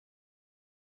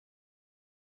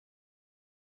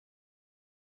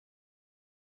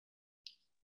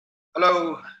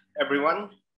Hello,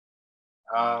 everyone.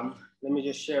 Let me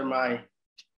just share my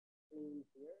screen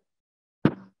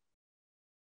here.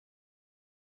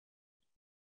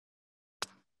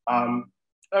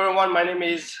 Everyone, my name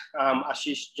is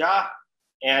Aashish Jha,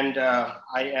 and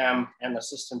I am an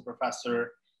assistant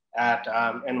professor at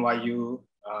NYU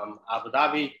Abu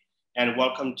Dhabi, and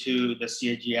welcome to the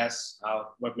CAGS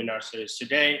webinar series.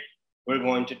 Today, we're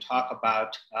going to talk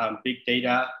about big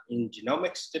data in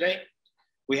genomics today.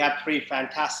 We have three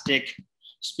fantastic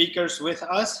speakers with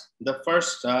us. The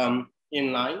first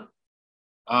in line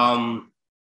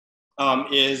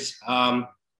is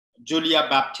Júlia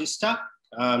Baptista.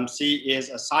 She is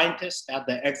a scientist at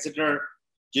the Exeter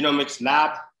Genomics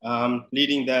Lab,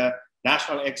 leading the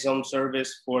National Exome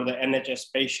Service for the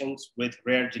NHS patients with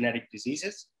rare genetic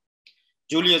diseases.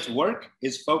 Julia's work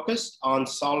is focused on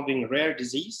solving rare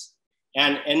disease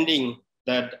and ending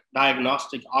the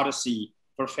diagnostic odyssey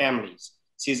for families.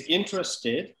 She's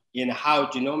interested in how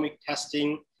genomic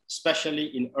testing,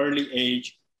 especially in early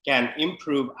age, can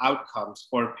improve outcomes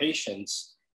for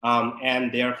patients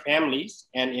and their families,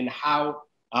 and in how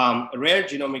rare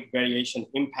genomic variation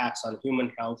impacts on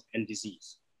human health and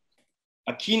disease.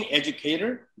 A keen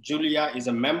educator, Júlia is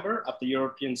a member of the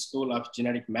European School of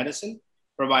Genetic Medicine,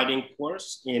 providing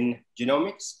course in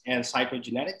genomics and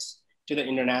cytogenetics to the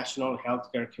international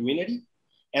healthcare community.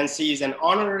 And she is an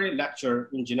honorary lecturer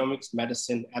in genomics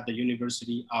medicine at the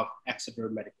University of Exeter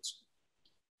Medical School.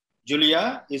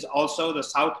 Júlia is also the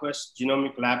Southwest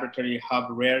Genomic Laboratory Hub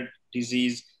Rare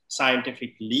Disease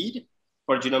Scientific Lead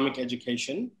for Genomic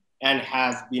Education and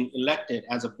has been elected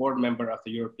as a board member of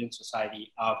the European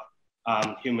Society of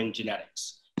Human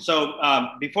Genetics. So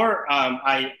before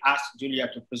I ask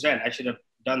Júlia to present, I should have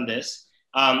done this.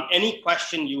 Any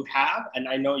question you have, and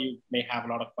I know you may have a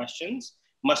lot of questions,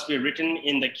 must be written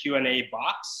in the Q&A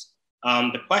box.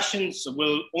 The questions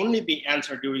will only be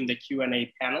answered during the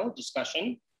Q&A panel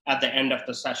discussion at the end of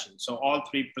the session. So all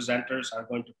three presenters are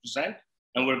going to present,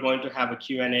 and we're going to have a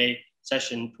Q&A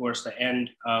session towards the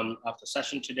end of the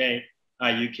session today.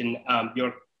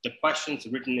 The questions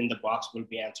written in the box will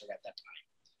be answered at that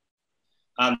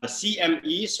time. The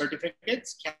CME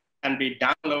certificates can be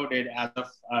downloaded as of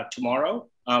tomorrow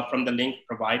from the link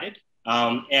provided.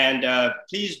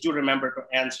 Please do remember to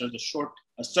answer the short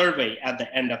survey at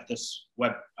the end of this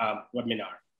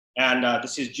webinar. And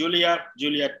this is Júlia.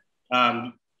 Júlia,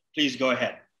 please go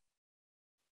ahead.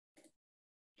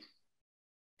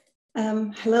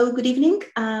 Hello, good evening.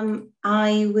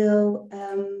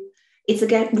 It's a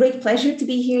great pleasure to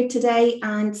be here today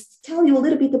and tell you a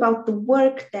little bit about the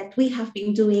work that we have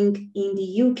been doing in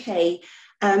the UK,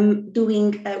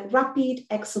 doing rapid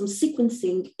exome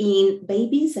sequencing in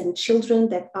babies and children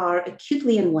that are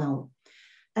acutely unwell.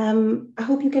 I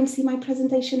hope you can see my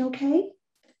presentation okay.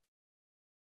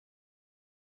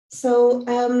 So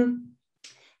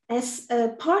as a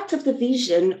part of the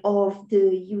vision of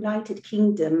the United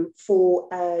Kingdom for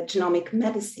genomic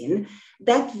medicine,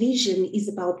 that vision is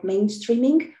about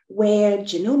mainstreaming, where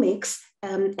genomics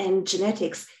and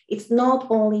genetics, it's not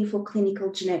only for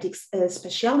clinical genetics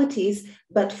specialities,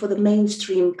 but for the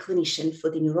mainstream clinician,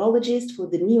 for the neurologist, for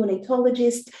the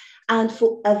neonatologist, and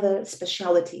for other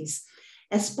specialities.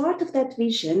 As part of that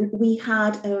vision, we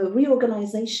had a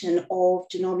reorganization of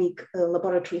genomic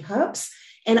laboratory hubs,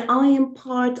 and I am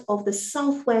part of the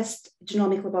Southwest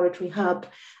Genomic Laboratory Hub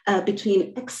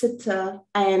between Exeter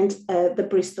and the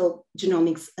Bristol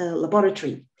Genomics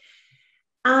Laboratory.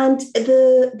 And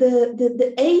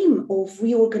the aim of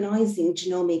reorganizing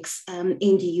genomics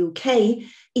in the UK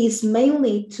is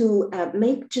mainly to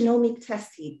make genomic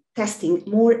testing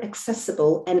more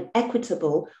accessible and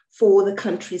equitable for the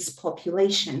country's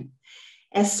population.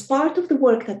 As part of the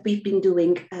work that we've been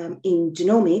doing in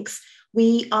genomics,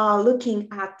 we are looking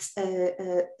at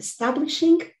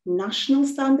establishing national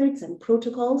standards and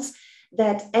protocols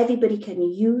that everybody can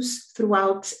use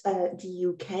throughout the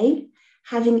UK,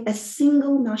 having a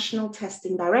single national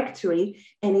testing directory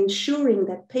and ensuring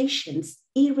that patients,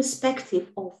 irrespective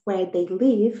of where they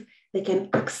live, they can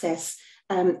access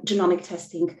genomic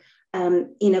testing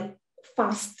in a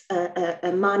fast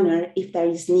manner if there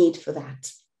is need for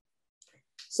that.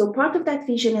 So part of that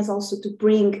vision is also to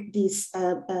bring this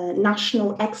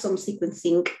national exome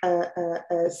sequencing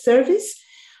service.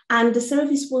 And the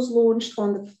service was launched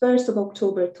on the 1st of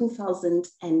October,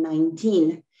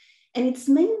 2019. And it's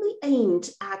mainly aimed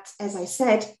at, as I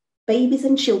said, babies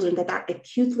and children that are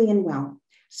acutely unwell.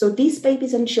 So these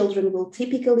babies and children will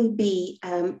typically be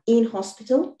in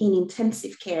hospital, in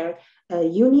intensive care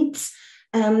units,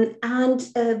 and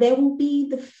there will be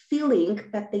the feeling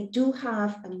that they do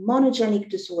have a monogenic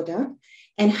disorder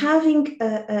And having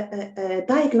a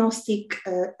diagnostic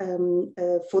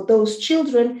for those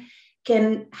children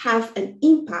can have an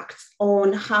impact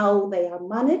on how they are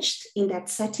managed in that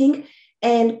setting,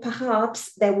 and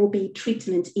perhaps there will be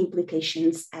treatment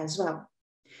implications as well.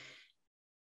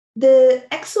 The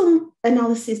exome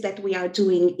analysis that we are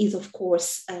doing is, of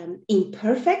course,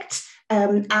 imperfect,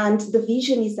 and the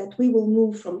vision is that we will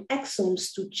move from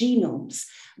exomes to genomes.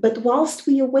 But whilst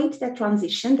we await that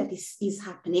transition that is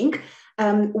happening,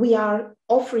 we are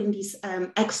offering this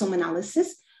exome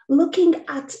analysis, looking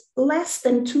at less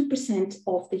than 2%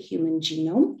 of the human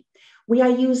genome. We are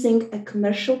using a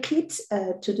commercial kit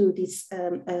to do this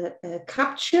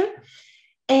capture.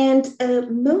 And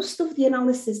most of the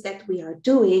analysis that we are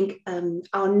doing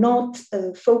are not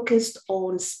focused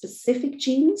on specific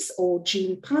genes or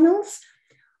gene panels.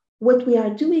 What we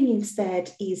are doing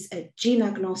instead is a gene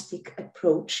agnostic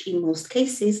approach in most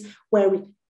cases, where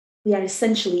we are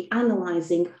essentially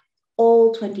analyzing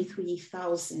all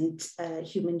 23,000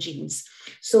 human genes.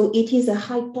 So it is a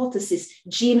hypothesis,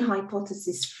 gene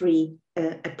hypothesis-free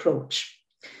approach.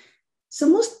 So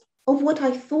most of what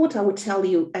I thought I would tell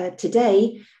you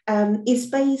today is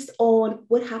based on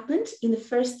what happened in the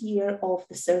first year of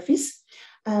the service.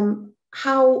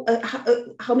 How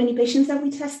many patients have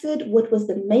we tested? What was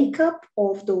the makeup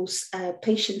of those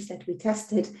patients that we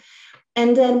tested?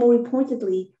 And then more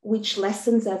importantly, which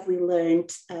lessons have we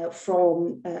learned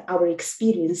from our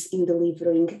experience in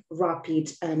delivering rapid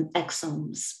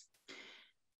exomes?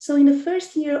 So in the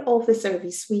first year of the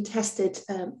service, we tested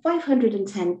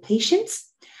 510 patients.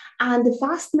 And the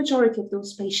vast majority of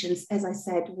those patients, as I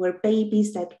said, were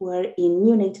babies that were in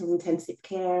neonatal intensive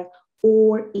care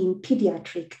or in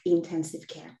pediatric intensive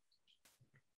care.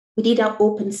 We did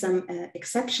open some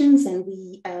exceptions, and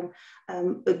we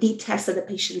did test the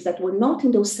patients that were not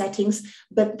in those settings,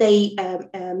 but they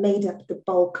made up the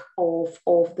bulk of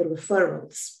the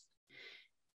referrals.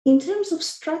 In terms of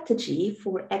strategy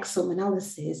for exome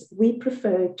analysis, we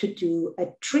prefer to do a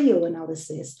trio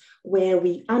analysis where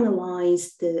we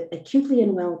analyze the acutely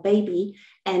unwell baby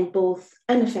and both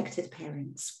unaffected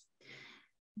parents.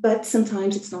 But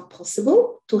sometimes it's not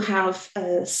possible to have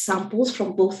samples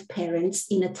from both parents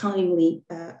in a timely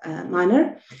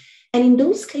manner. And in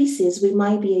those cases, we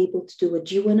might be able to do a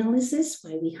duo analysis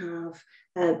where we have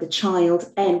the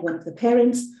child and one of the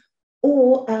parents,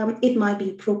 or it might be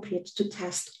appropriate to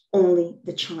test only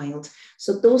the child.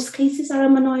 So those cases are a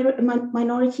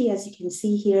minority. As you can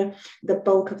see here, the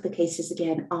bulk of the cases,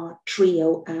 again, are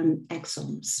trio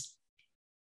exomes.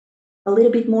 A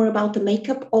little bit more about the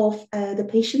makeup of the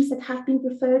patients that have been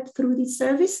referred through this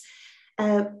service.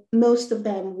 Most of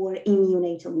them were in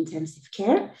neonatal intensive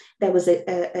care. There was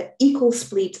an equal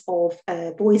split of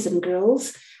boys and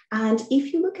girls. And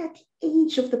if you look at the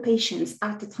age of the patients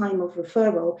at the time of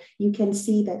referral, you can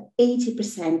see that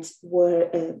 80% were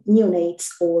neonates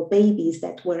or babies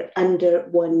that were under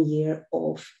 1 year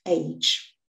of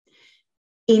age.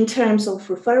 In terms of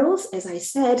referrals, as I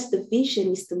said, the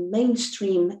vision is to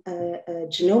mainstream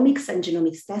genomics and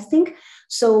genomics testing.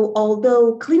 So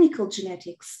although clinical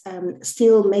genetics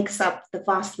still makes up the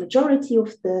vast majority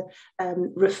of the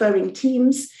referring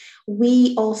teams,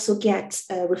 we also get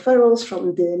referrals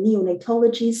from the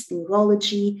neonatologists,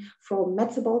 neurology, from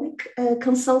metabolic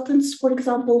consultants, for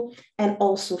example, and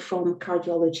also from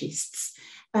cardiologists.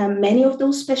 Many of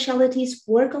those specialties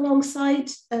work alongside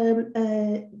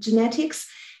genetics.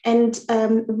 And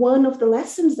one of the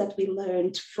lessons that we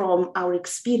learned from our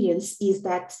experience is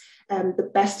that the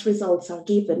best results are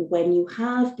given when you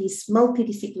have these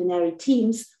multidisciplinary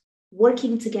teams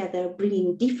working together,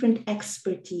 bringing different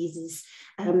expertises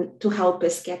to help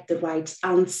us get the right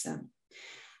answer.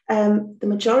 The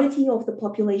majority of the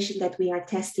population that we are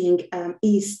testing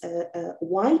is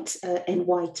white and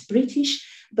white British,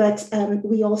 but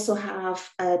we also have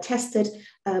tested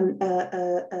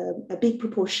a big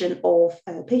proportion of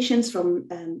patients from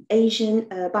Asian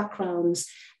backgrounds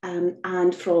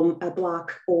and from a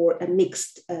Black or a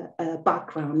mixed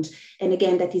background. And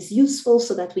again, that is useful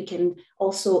so that we can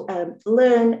also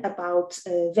learn about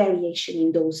variation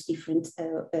in those different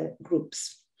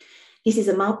groups. This is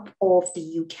a map of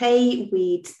the UK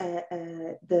with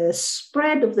the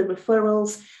spread of the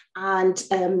referrals. And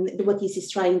what this is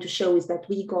trying to show is that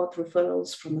we got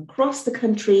referrals from across the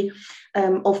country,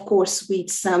 of course,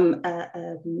 with some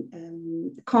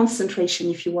concentration,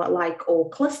 if you like,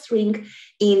 or clustering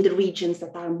in the regions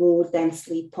that are more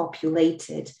densely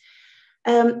populated.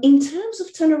 In terms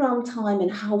of turnaround time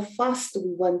and how fast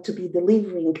we want to be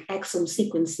delivering exome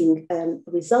sequencing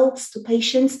results to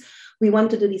patients, we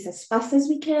want to do this as fast as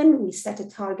we can. We set a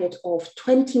target of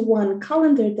 21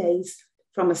 calendar days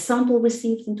from a sample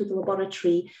received into the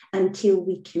laboratory until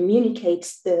we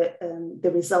communicate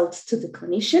the results to the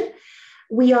clinician.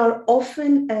 We are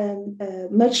often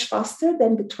much faster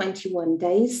than the 21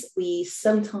 days. We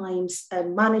sometimes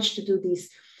manage to do this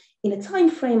in a time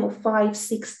frame of 5,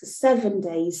 6 to 7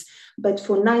 days, but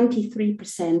for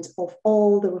 93% of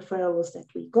all the referrals that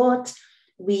we got,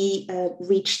 we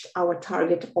reached our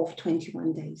target of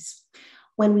 21 days.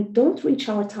 When we don't reach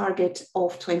our target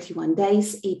of 21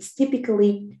 days, it's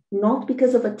typically not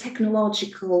because of a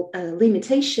technological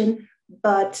limitation,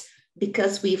 but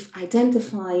because we've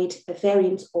identified a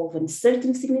variant of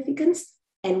uncertain significance,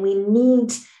 and we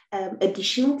need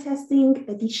additional testing,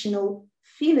 additional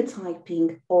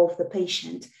phenotyping of the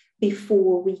patient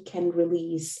before we can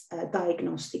release a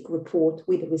diagnostic report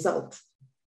with the result.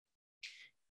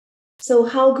 So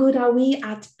how good are we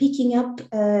at picking up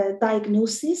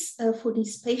diagnosis for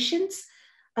these patients?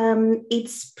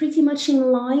 It's pretty much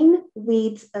in line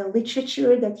with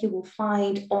literature that you will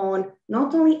find on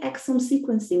not only exome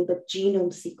sequencing, but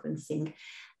genome sequencing.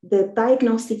 The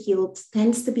diagnostic yield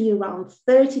tends to be around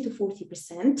 30 to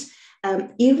 40%,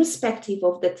 irrespective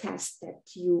of the test that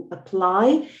you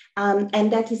apply.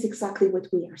 And that is exactly what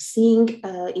we are seeing.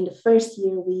 In the first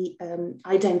year, we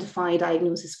identified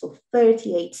diagnosis for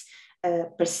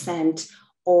 38%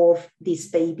 of these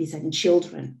babies and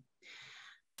children.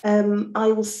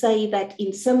 I will say that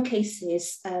in some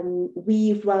cases,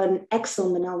 we run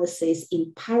exome analysis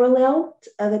in parallel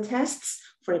to other tests.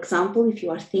 For example, if you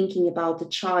are thinking about a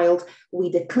child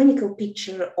with a clinical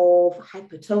picture of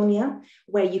hypotonia,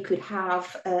 where you could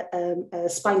have a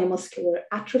spinal muscular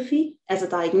atrophy as a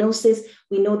diagnosis,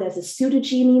 we know there's a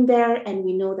pseudogene in there, and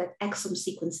we know that exome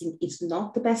sequencing is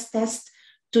not the best test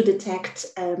to detect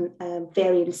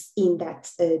variants in that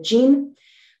gene.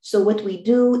 So what we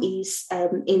do is,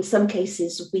 in some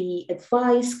cases, we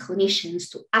advise clinicians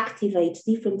to activate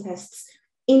different tests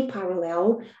in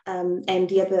parallel. And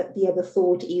the other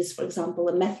thought is, for example,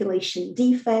 a methylation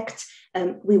defect.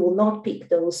 We will not pick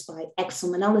those by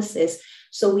exome analysis.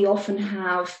 So we often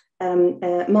have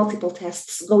multiple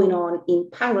tests going on in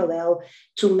parallel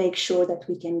to make sure that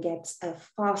we can get a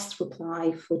fast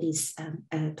reply for these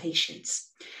patients.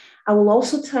 I will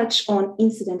also touch on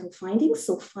incidental findings,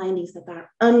 so findings that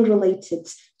are unrelated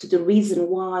to the reason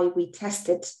why we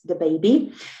tested the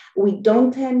baby. We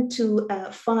don't tend to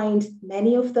find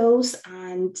many of those,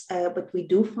 but we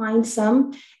do find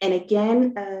some. And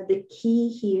again, the key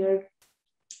here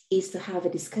is to have a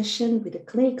discussion with the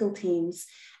clinical teams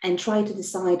and try to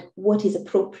decide what is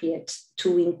appropriate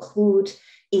to include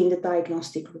in the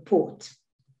diagnostic report.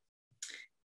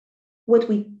 What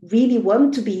we really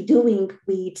want to be doing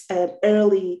with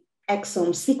early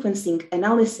exome sequencing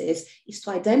analysis is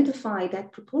to identify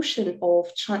that proportion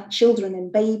of children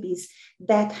and babies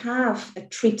that have a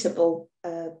treatable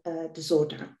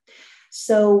disorder.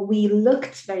 So we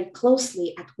looked very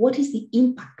closely at what is the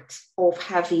impact of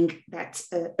having that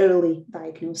early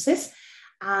diagnosis.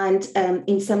 And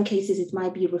in some cases, it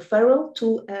might be referral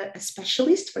to a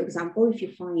specialist. For example, if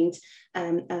you find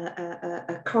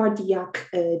a cardiac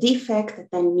defect, that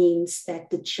then means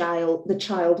that the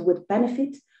child would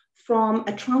benefit from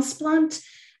a transplant.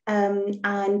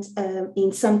 And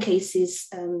in some cases,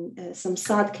 some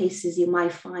sad cases, you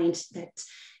might find that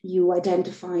you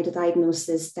identified a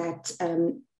diagnosis that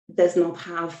does not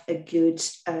have a good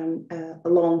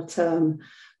long-term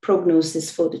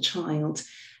prognosis for the child.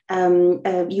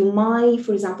 You might,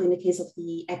 for example, in the case of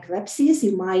the epilepsies,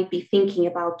 you might be thinking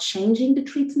about changing the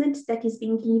treatment that is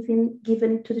being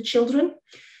given to the children,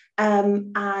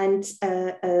 and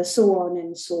so on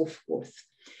and so forth.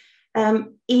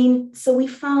 So we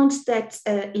found that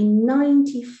in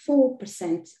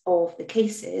 94% of the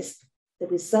cases, the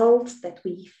result that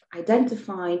we've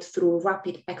identified through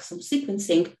rapid exome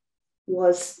sequencing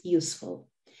was useful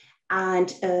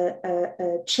and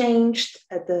changed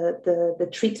the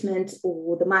treatment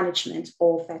or the management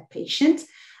of that patient.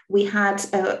 We had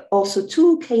also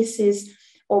 2 cases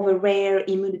of a rare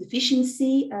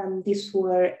immunodeficiency. These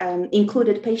were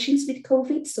included patients with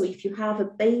COVID. So if you have a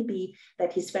baby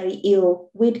that is very ill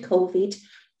with COVID,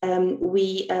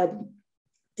 we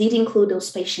did include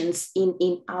those patients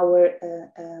in our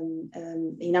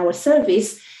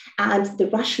service. And the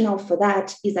rationale for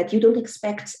that is that you don't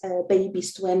expect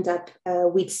babies to end up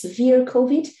with severe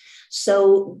COVID.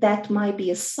 So that might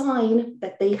be a sign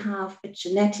that they have a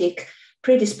genetic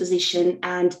predisposition,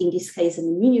 and in this case, an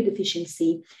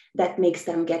immunodeficiency that makes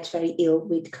them get very ill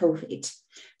with COVID.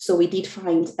 So we did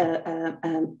find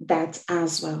that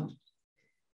as well.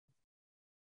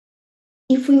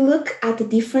 If we look at the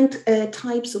different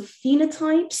types of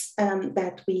phenotypes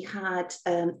that we had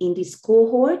in this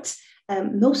cohort,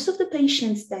 Most of the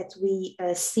patients that we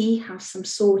see have some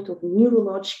sort of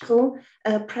neurological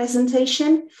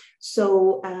presentation.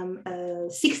 So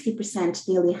 60%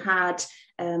 nearly had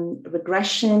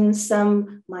regression.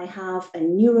 Some might have a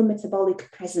neurometabolic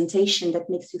presentation that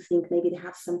makes you think maybe they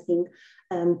have something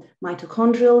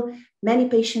mitochondrial. Many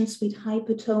patients with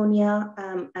hypotonia,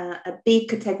 a big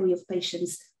category of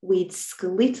patients with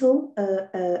skeletal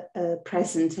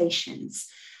presentations.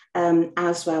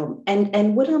 As well.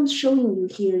 And what I'm showing you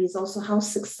here is also how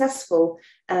successful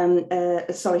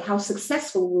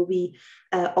were we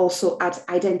also at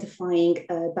identifying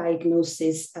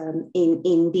diagnosis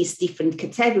in these different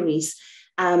categories.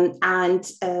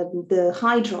 The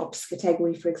high drops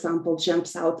category, for example,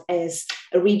 jumps out as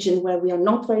a region where we are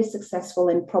not very successful,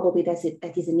 and probably that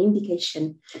is an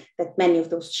indication that many of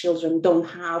those children don't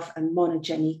have a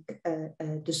monogenic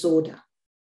disorder.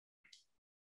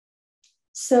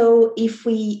 So if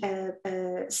we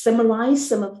summarize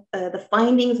some of the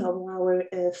findings of our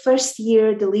first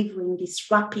year delivering this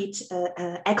rapid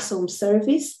exome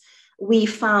service, we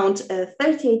found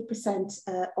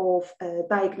 38% of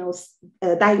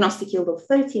diagnostic yield of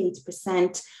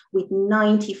 38% with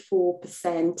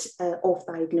 94% of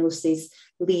diagnosis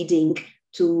leading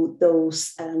to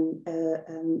those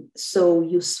so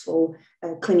useful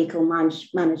clinical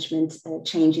management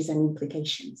changes and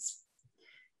implications.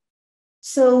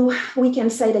 So we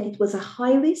can say that it was a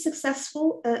highly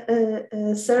successful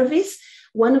service.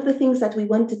 One of the things that we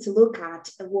wanted to look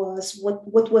at was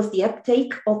what was the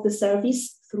uptake of the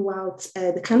service throughout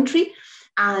the country.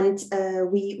 And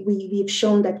we've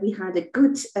shown that we had a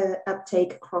good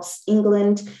uptake across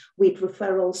England with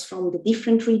referrals from the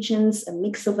different regions, a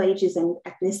mix of ages and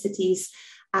ethnicities.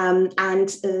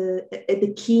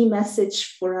 The key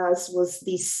message for us was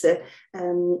this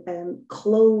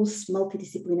close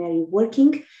multidisciplinary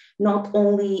working, not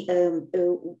only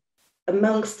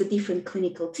amongst the different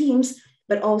clinical teams,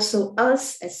 but also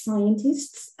us as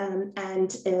scientists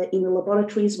and in the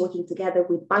laboratories working together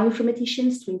with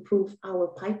bioinformaticians to improve our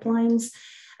pipelines,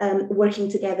 working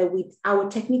together with our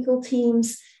technical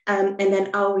teams, and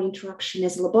then our interaction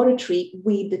as a laboratory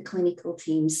with the clinical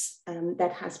teams.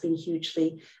 That has been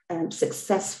hugely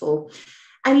successful.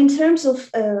 And in terms of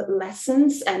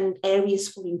lessons and areas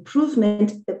for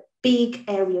improvement, the big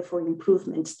area for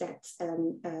improvement that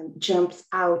jumped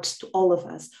out to all of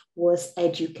us was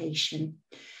education.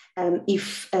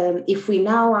 If we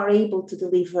now are able to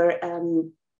deliver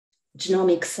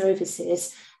genomic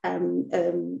services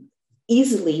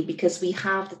easily because we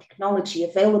have the technology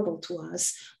available to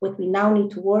us, what we now need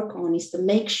to work on is to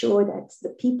make sure that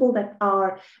the people that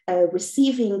are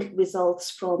receiving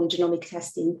results from genomic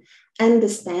testing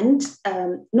understand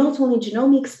not only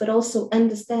genomics, but also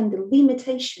understand the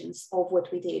limitations of what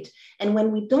we did. And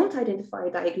when we don't identify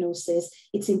a diagnosis,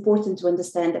 it's important to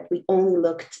understand that we only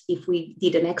looked, if we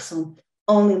did an exome,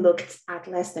 only looked at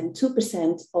less than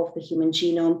 2% of the human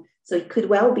genome. So it could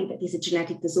well be that it's a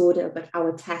genetic disorder, but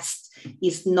our test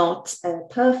is not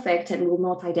perfect and will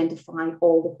not identify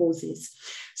all the causes.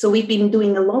 So we've been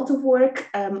doing a lot of work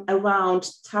around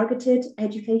targeted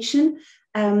education.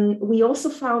 We also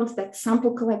found that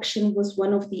sample collection was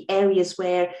one of the areas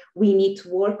where we need to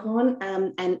work on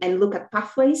and look at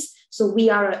pathways. So we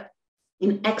are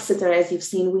in Exeter, as you've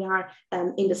seen, we are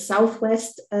in the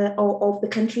southwest of the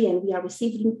country, and we are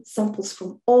receiving samples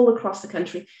from all across the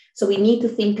country. So we need to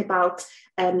think about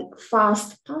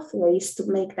fast pathways to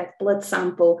make that blood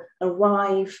sample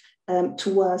arrive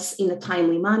to us in a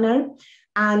timely manner.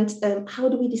 And how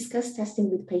do we discuss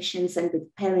testing with patients and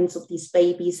with parents of these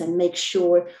babies and make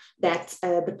sure that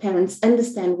the parents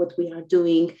understand what we are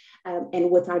doing and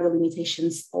what are the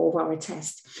limitations of our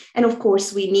test. And of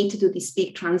course, we need to do this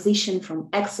big transition from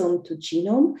exome to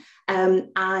genome,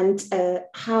 and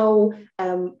how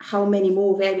many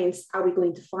more variants are we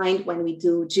going to find when we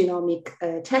do genomic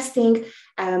testing.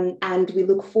 And we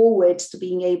look forward to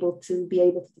being able to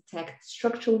detect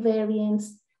structural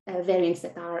variants, variants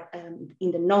that are in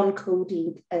the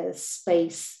non-coding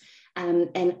space,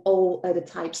 and all other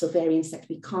types of variants that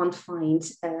we can't find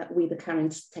with the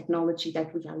current technology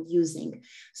that we are using.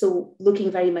 So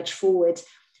looking very much forward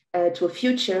to a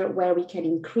future where we can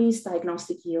increase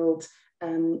diagnostic yield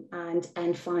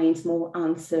and find more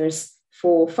answers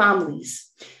for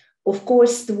families. Of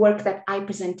course, the work that I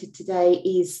presented today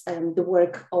is the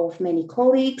work of many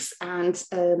colleagues. And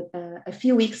a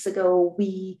few weeks ago,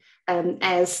 we,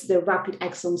 as the Rapid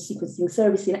Exome Sequencing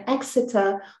Service in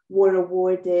Exeter, were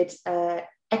awarded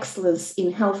Excellence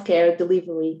in Healthcare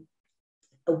Delivery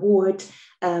award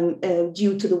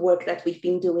due to the work that we've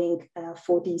been doing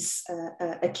for these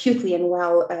acutely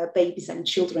unwell babies and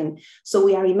children. So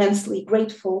we are immensely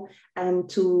grateful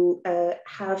to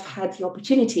have had the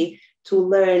opportunity to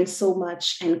learn so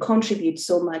much and contribute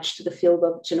so much to the field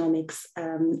of genomics,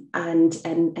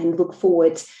 and look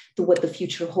forward to what the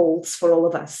future holds for all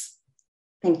of us.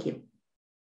 Thank you.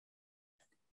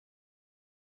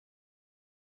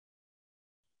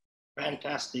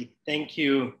 Fantastic. Thank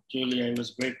you, Julia. It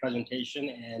was a great presentation,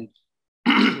 and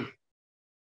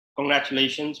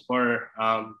congratulations for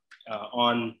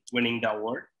on winning the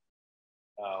award.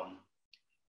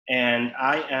 And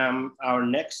our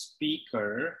next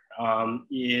speaker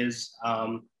is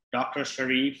Dr.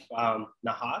 Shareef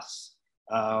Nahas.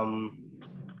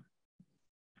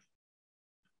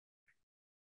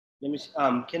 Let me,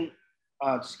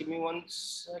 just give me 1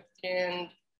 second.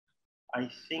 I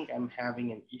think I'm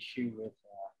having an issue with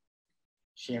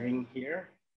sharing here.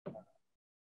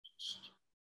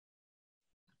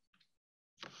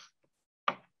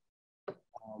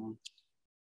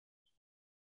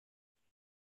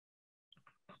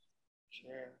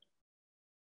 Share.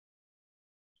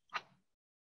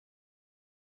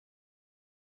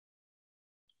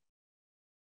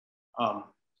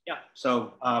 Yeah,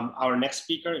 so our next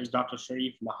speaker is Dr.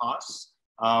 Shareef Nahas.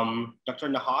 Dr.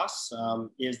 Nahas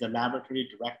is the laboratory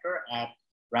director at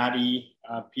Rady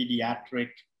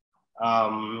Pediatric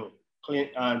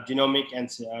Genomic and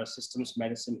Systems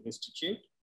Medicine Institute.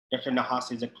 Dr.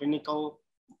 Nahas is a clinical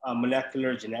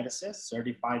molecular geneticist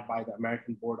certified by the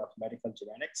American Board of Medical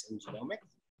Genetics and Genomics,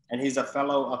 and he's a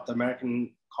fellow of the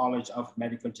American College of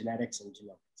Medical Genetics and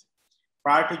Genomics.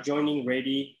 Prior to joining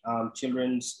Rady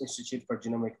Children's Institute for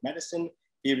Genomic Medicine,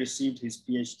 he received his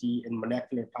PhD in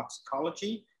molecular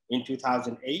toxicology in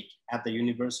 2008 at the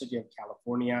University of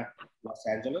California, Los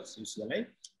Angeles, UCLA,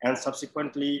 and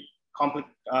subsequently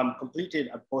completed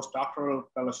a postdoctoral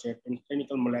fellowship in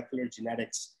clinical molecular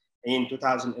genetics in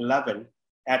 2011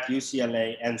 at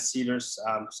UCLA and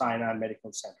Cedars-Sinai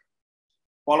Medical Center.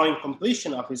 Following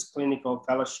completion of his clinical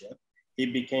fellowship, he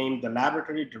became the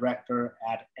laboratory director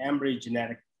at Ambry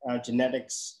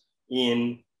Genetics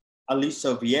in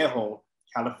Aliso Viejo,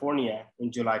 California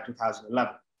in July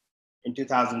 2011. In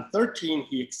 2013,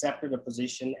 he accepted a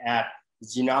position at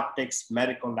Genomics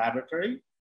Medical Laboratory,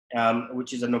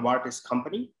 which is a Novartis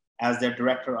company, as their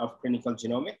director of clinical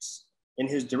genomics. In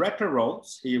his director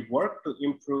roles, he worked to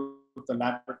improve the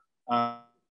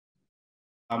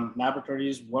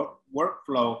laboratory's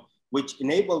workflow, which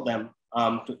enabled them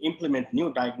to implement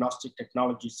new diagnostic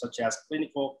technologies such as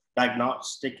clinical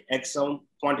diagnostic exome,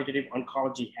 quantitative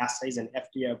oncology assays, and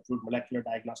FDA-approved molecular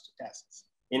diagnostic tests.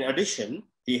 In addition,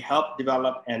 he helped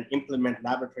develop and implement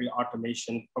laboratory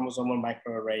automation, chromosomal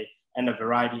microarray, and a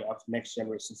variety of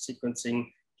next-generation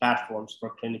sequencing platforms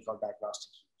for clinical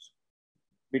diagnostic use.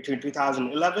 Between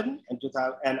 2011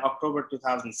 and October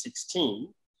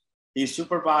 2016, he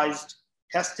supervised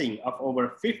testing of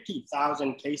over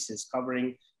 50,000 cases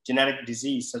covering genetic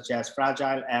disease such as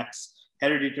Fragile X,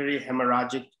 hereditary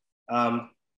hemorrhagic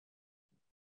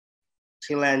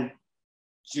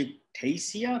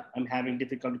telangiectasia, I'm having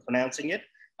difficulty pronouncing it,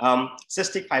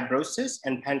 cystic fibrosis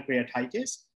and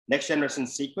pancreatitis, next generation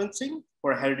sequencing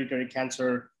for hereditary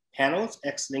cancer panels,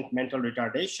 X-linked mental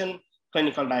retardation,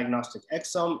 clinical diagnostic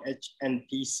exome,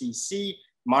 HNPCC,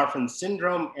 Marfan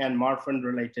syndrome, and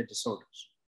Marfan-related disorders.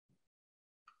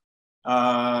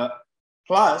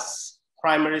 Plus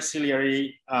primary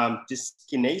ciliary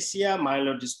dyskinesia,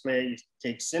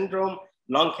 myelodysplastic syndrome,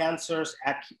 lung cancers,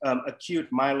 acute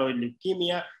myeloid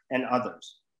leukemia, and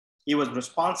others. He was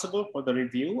responsible for the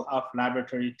review of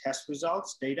laboratory test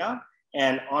results, data,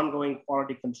 and ongoing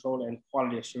quality control and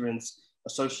quality assurance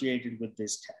associated with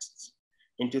these tests.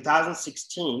 In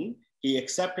 2016, he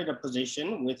accepted a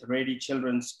position with Rady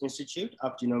Children's Institute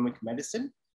of Genomic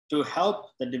Medicine to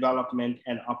help the development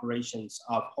and operations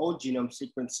of whole genome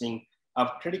sequencing of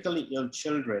critically ill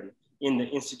children in the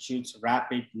Institute's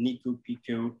rapid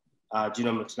NICU-PICU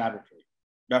genomics laboratory.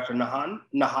 Dr.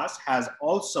 Nahas has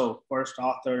also first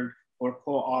authored or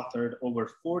co-authored over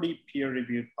 40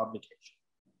 peer-reviewed publications.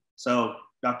 So,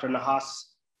 Dr. Nahas,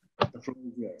 the floor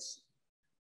is yours.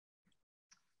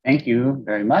 Thank you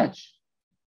very much.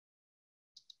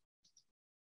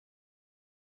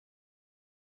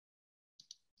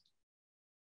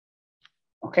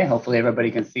 Okay, hopefully everybody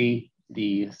can see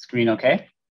the screen okay.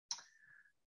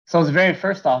 So it was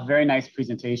first off, very nice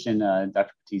presentation, Dr.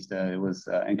 Baptista. It was,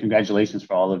 and congratulations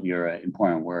for all of your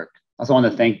important work. I also want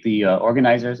to thank the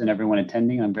organizers and everyone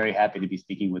attending. I'm very happy to be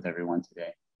speaking with everyone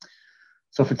today.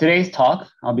 So for today's talk,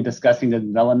 I'll be discussing the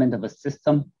development of a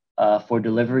system for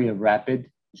delivery of rapid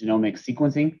genomic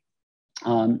sequencing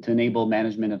to enable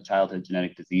management of childhood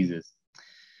genetic diseases.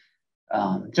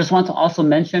 Just want to also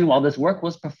mention, while this work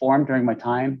was performed during my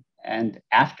time and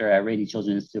after at Rady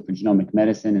Children's Institute for Genomic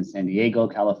Medicine in San Diego,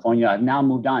 California, I've now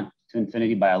moved on to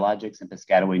Infinity Biologics in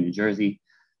Piscataway, New Jersey,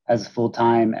 as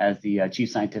full-time as the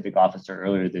Chief Scientific Officer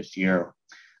earlier this year,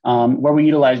 where we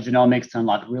utilize genomics to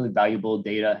unlock really valuable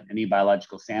data in any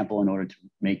biological sample in order to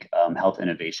make health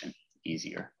innovation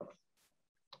easier.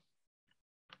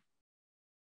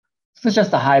 This is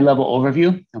just a high-level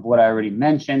overview of what I already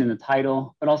mentioned in the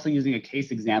title, but also using a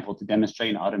case example to demonstrate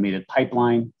an automated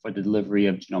pipeline for the delivery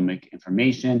of genomic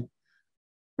information,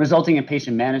 resulting in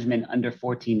patient management under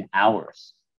 14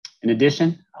 hours. In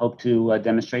addition, I hope to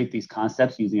demonstrate these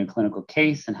concepts using a clinical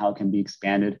case and how it can be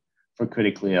expanded for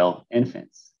critically ill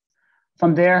infants.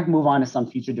 From there, move on to some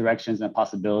future directions and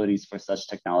possibilities for such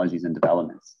technologies and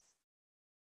developments.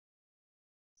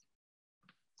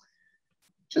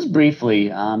 Just briefly,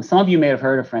 some of you may have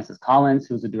heard of Francis Collins,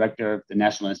 who's the director of the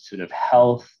National Institute of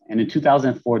Health. And in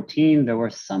 2014, there were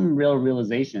some real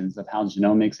realizations of how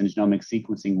genomics and genomic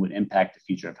sequencing would impact the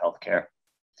future of healthcare.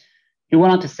 He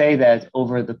went on to say that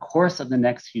over the course of the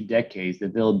next few decades, the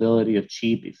availability of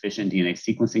cheap, efficient DNA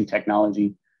sequencing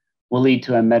technology will lead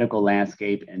to a medical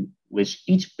landscape in which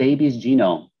each baby's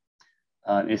genome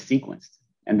is sequenced.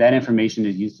 And that information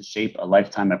is used to shape a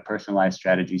lifetime of personalized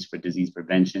strategies for disease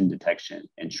prevention, detection,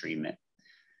 and treatment.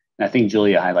 And I think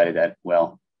Julia highlighted that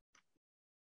well.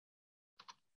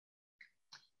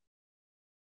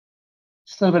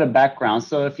 Just a little bit of background.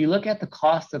 So if you look at the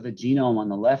cost of a genome on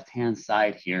the left-hand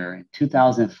side here, in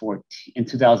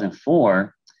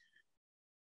 2004,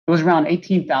 it was around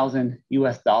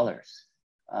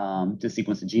 $18,000 to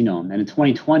sequence a genome. And in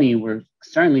 2020, we're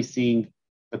certainly seeing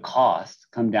the cost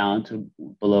come down to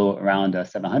below around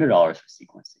 $700 for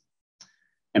sequencing.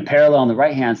 In parallel, on the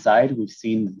right-hand side, we've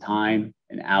seen the time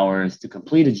and hours to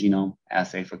complete a genome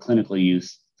assay for clinical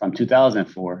use from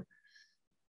 2004,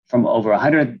 from over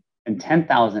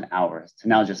 110,000 hours to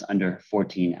now just under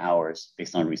 14 hours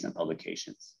based on recent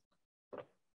publications.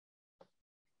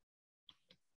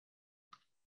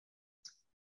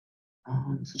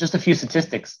 So just a few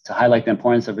statistics to highlight the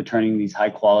importance of returning these high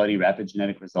quality rapid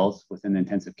genetic results within the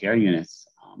intensive care units.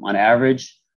 On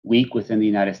average week within the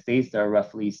United States, there are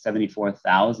roughly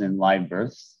 74,000 live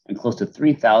births, and close to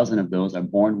 3,000 of those are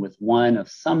born with one of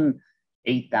some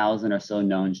 8,000 or so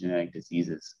known genetic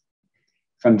diseases.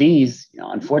 From these,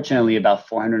 unfortunately, about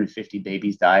 450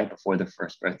 babies die before their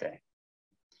first birthday.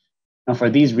 Now,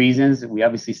 for these reasons, we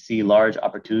obviously see large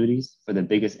opportunities for the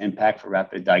biggest impact for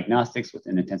rapid diagnostics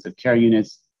within intensive care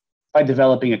units by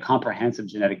developing a comprehensive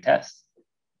genetic test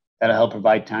that'll help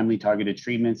provide timely targeted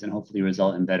treatments and hopefully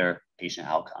result in better patient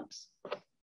outcomes.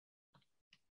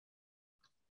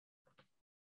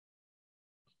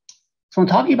 So I'm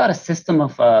talking about a system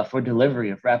for delivery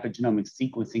of rapid genomic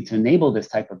sequencing to enable this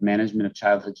type of management of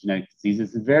childhood genetic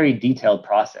diseases. It's a very detailed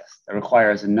process that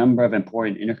requires a number of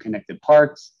important interconnected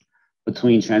parts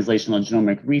between translational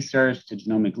genomic research to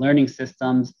genomic learning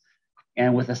systems,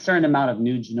 and with a certain amount of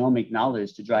new genomic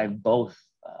knowledge to drive both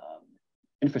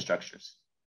infrastructures.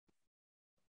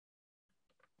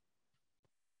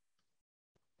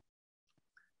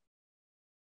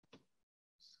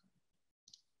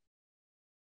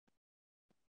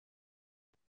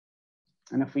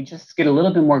 And if we just get a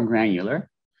little bit more granular,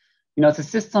 it's a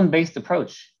system-based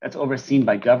approach that's overseen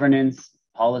by governance,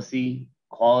 policy,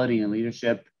 quality, and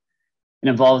leadership. It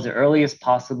involves the earliest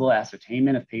possible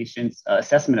ascertainment of patients,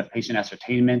 assessment of patient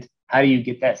ascertainment. How do you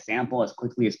get that sample as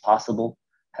quickly as possible?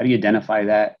 How do you identify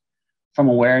that? From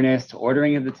awareness to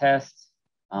ordering of the test,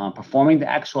 performing the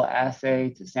actual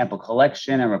assay, to sample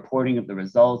collection and reporting of the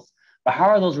results. But how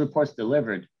are those reports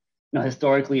delivered?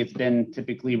 Historically, it's been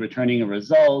typically returning a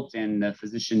result and the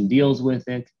physician deals with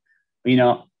it.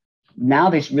 But, now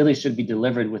they really should be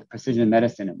delivered with precision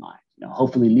medicine in mind,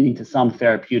 hopefully leading to some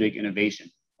therapeutic innovation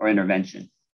or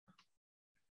intervention.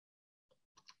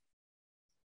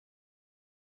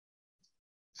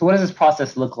 So what does this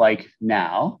process look like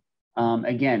now?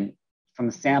 Again, from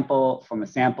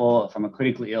a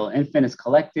critically ill infant is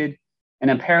collected, and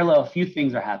in parallel, a few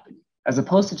things are happening. As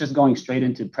opposed to just going straight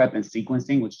into prep and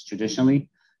sequencing, which traditionally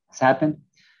has happened.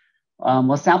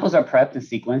 While samples are prepped and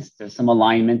sequenced, there's some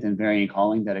alignment and variant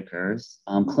calling that occurs.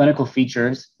 Clinical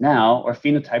features now, or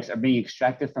phenotypes, are being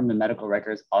extracted from the medical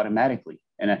records automatically.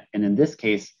 And in this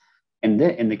case, in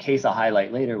the case I'll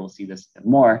highlight later, we'll see this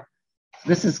more.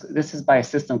 This is by a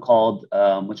system called,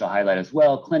 which I'll highlight as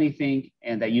well, CliniThink,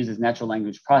 and that uses natural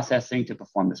language processing to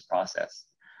perform this process.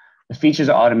 The features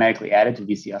are automatically added to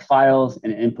VCF files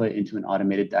and input into an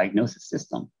automated diagnosis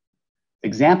system.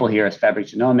 Example here is Fabric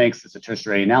Genomics. It's a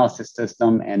tertiary analysis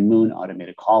system, and Moon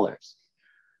automated callers.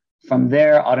 From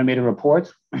there, automated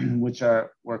reports, which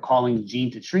we're calling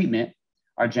gene to treatment,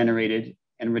 are generated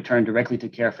and returned directly to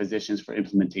care physicians for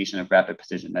implementation of rapid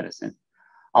precision medicine.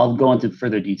 I'll go into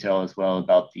further detail as well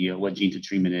about what gene to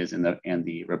treatment is and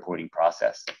the reporting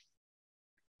process.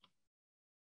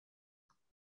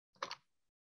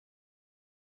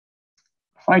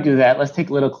 Before I do that, let's take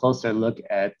a little closer look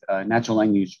at natural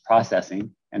language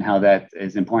processing and how that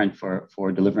is important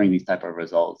for delivering these type of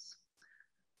results.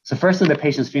 So firstly, the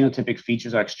patient's phenotypic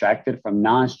features are extracted from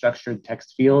non-structured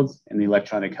text fields in the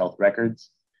electronic health records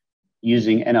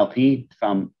using NLP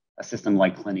from a system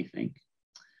like CliniThink.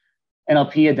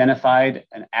 NLP identified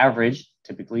an average,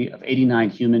 typically, of 89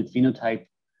 human phenotype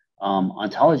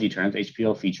ontology terms,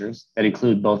 HPO features, that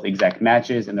include both exact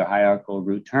matches and their hierarchical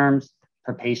root terms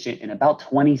per patient in about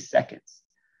 20 seconds.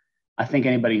 I think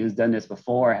anybody who's done this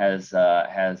before has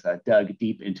dug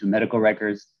deep into medical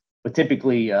records, but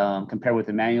typically, compared with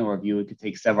a manual review, it could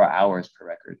take several hours per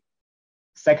record.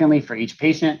 Secondly, for each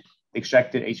patient,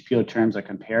 extracted HPO terms are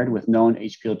compared with known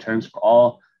HPO terms for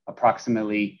all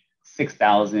approximately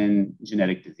 6,000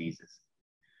 genetic diseases.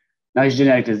 Now, each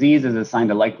genetic disease is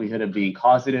assigned a likelihood of being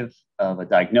causative of a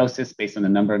diagnosis based on the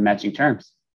number of matching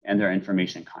terms and their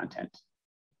information content.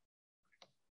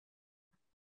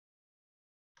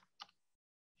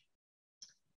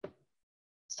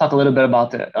 Let's talk a little bit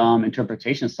about the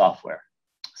interpretation software.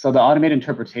 So the automated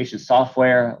interpretation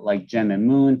software like GEM and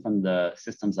Moon from the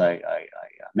systems I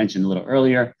mentioned a little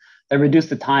earlier, that reduce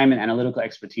the time and analytical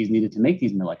expertise needed to make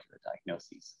these molecular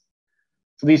diagnoses.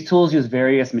 So these tools use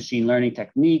various machine learning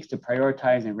techniques to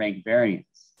prioritize and rank variants.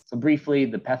 So briefly,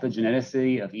 the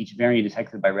pathogenicity of each variant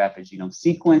detected by rapid genome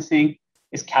sequencing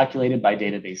is calculated by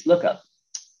database lookup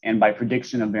and by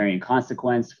prediction of variant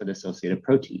consequence for the associated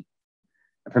protein.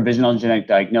 A provisional genetic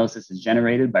diagnosis is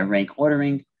generated by rank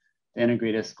ordering the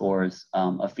integrated scores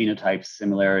of phenotype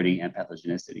similarity and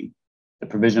pathogenicity. The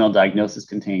provisional diagnosis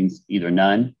contains either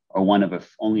none or one of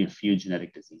only a few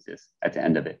genetic diseases at the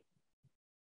end of it.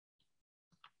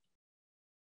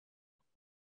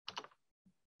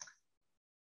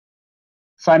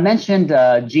 So I mentioned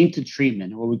gene to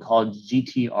treatment, what we call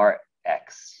GTRX.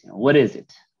 What is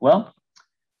it? Well,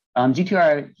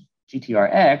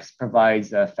 GTRX provides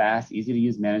fast, easy to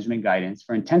use management guidance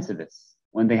for intensivists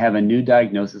when they have a new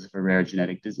diagnosis of a rare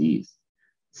genetic disease.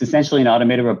 It's essentially an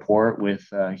automated report with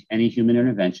any human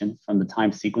intervention from the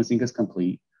time sequencing is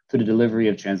complete to the delivery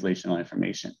of translational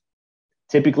information.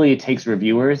 Typically, it takes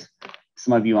reviewers.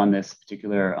 Some of you on this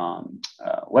particular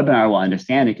webinar will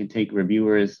understand it can take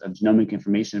reviewers of genomic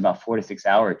information about 4 to 6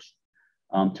 hours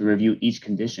to review each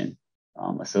condition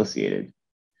associated.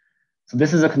 So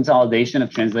this is a consolidation of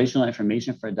translational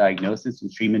information for diagnosis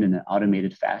and treatment in an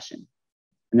automated fashion.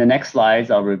 In the next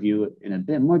slides, I'll review it in a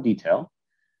bit more detail,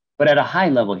 but at a high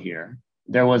level here,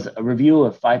 there was a review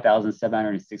of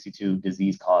 5,762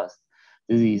 diseases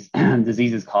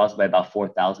caused by about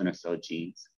 4,000 or so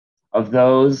genes. Of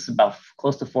those, about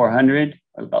close to 400,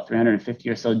 or about 350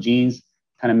 or so genes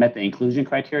kind of met the inclusion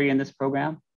criteria in this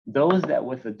program. Those that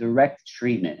with a direct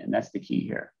treatment, and that's the key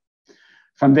here.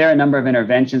 From there, a number of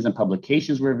interventions and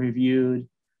publications were reviewed.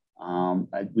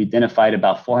 We identified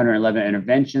about 411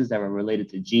 interventions that were related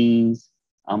to genes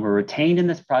were retained in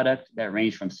this product that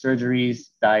range from surgeries,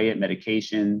 diet,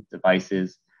 medication,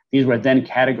 devices. These were then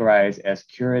categorized as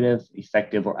curative,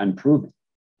 effective, or unproven.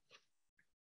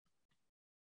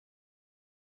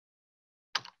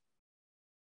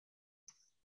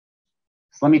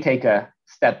 So let me take a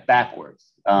step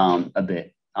backwards a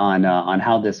bit on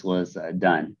how this was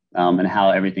done and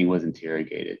how everything was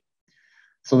interrogated.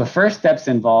 So the first steps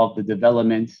involved the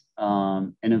development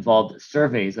and involved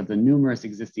surveys of the numerous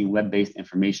existing web-based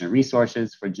information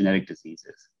resources for genetic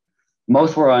diseases.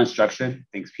 Most were unstructured, I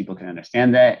think people can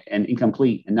understand that, and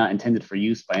incomplete and not intended for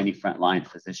use by any frontline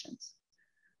physicians.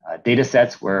 Data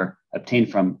sets were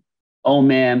obtained from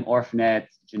OMIM, ORFNet,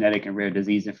 Genetic and Rare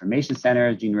Disease Information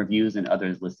Center, Gene Reviews, and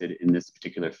others listed in this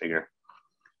particular figure.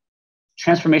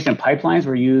 Transformation pipelines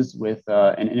were used with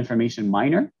an information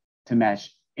miner to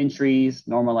match entries,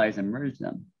 normalize, and merge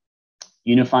them.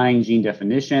 Unifying gene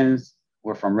definitions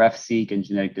were from RefSeq and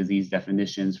genetic disease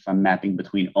definitions from mapping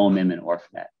between OMIM and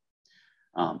ORFNet.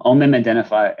 OMIM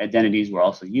identities were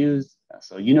also used.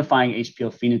 So unifying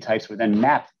HPO phenotypes were then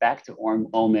mapped back to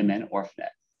OMIM and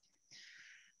ORFNet.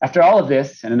 After all of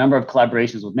this and a number of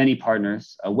collaborations with many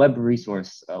partners, a web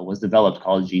resource was developed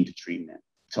called Gene to Treatment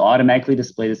to automatically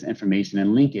display this information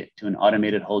and link it to an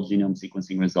automated whole genome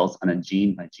sequencing results on a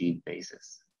gene-by-gene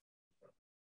basis.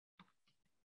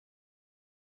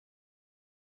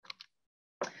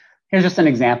 Here's just an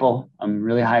example,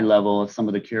 really high level, of some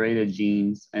of the curated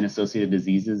genes and associated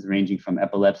diseases ranging from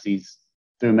epilepsies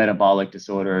through metabolic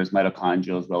disorders,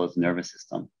 mitochondrial, as well as nervous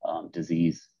system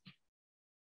disease.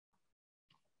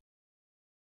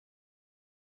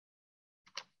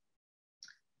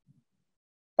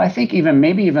 I think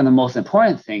maybe even the most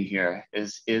important thing here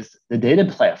is the data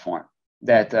platform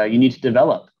that you need to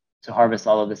develop to harvest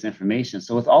all of this information.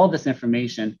 So with all of this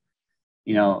information,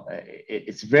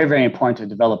 it's very, very important to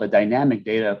develop a dynamic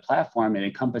data platform. It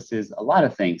encompasses a lot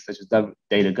of things, such as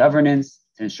data governance,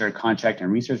 to ensure contract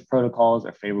and research protocols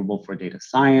are favorable for data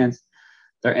science.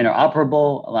 They're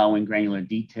interoperable, allowing granular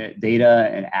data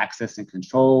and access and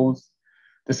controls.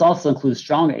 This also includes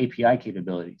strong API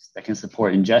capabilities that can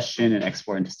support ingestion and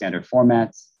export into standard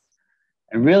formats,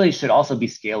 and really should also be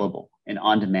scalable and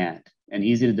on demand and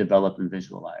easy to develop and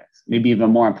visualize. Maybe even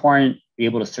more important, be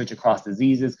able to search across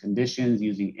diseases, conditions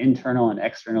using internal and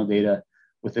external data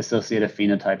with associated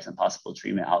phenotypes and possible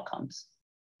treatment outcomes.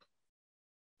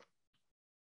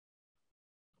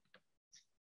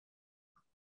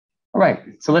 All right,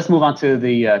 so let's move on to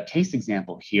the case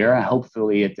example here.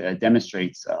 Hopefully it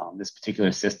demonstrates this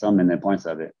particular system and the importance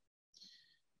of it.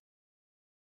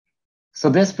 So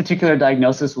this particular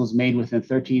diagnosis was made within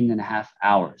 13.5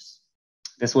 hours.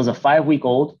 This was a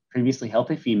 5-week-old, previously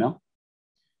healthy female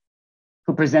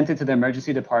who presented to the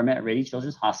emergency department at Rady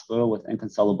Children's Hospital with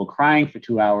inconsolable crying for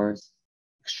 2 hours,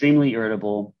 extremely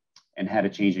irritable, and had a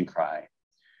change in cry.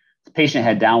 The patient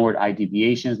had downward eye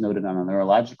deviations noted on a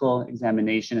neurological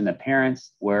examination, and the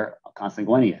parents were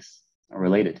consanguineous or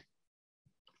related.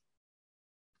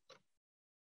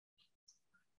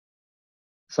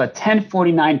 So at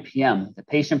 10:49 p.m., the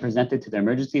patient presented to the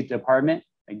emergency department,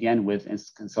 again with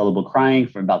inconsolable crying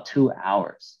for about 2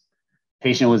 hours. The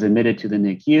patient was admitted to the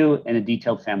NICU and a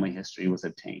detailed family history was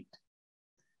obtained.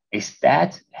 A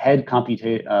STAT head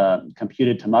computed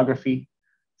tomography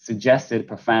suggested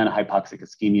profound hypoxic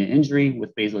ischemia injury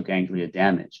with basal ganglia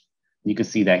damage. You can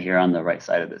see that here on the right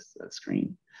side of this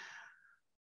screen.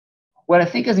 What I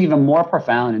think is even more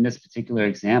profound in this particular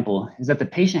example is that the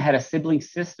patient had a sibling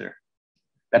sister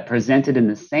that presented in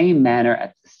the same manner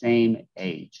at the same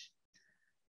age.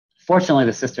 Fortunately,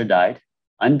 the sister died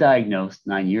undiagnosed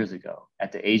 9 years ago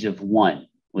at the age of 1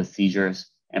 with seizures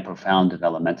and profound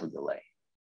developmental delay.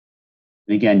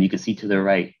 And again, you can see to the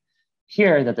right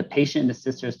here that the patient and the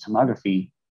sister's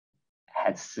tomography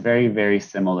had very, very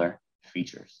similar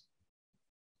features.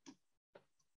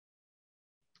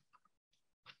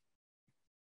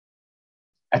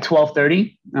 At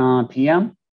 12:30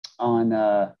 p.m.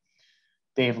 on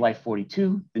day of life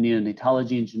 42, the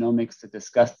neonatology and genomics to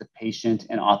discuss the patient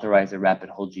and authorize a rapid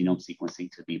whole genome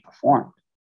sequencing to be performed.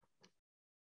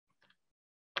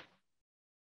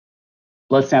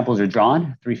 Blood samples are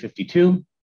drawn 3:52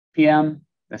 p.m.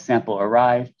 The sample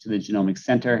arrived to the Genomics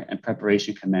Center and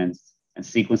preparation commenced, and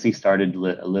sequencing started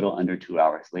a little under 2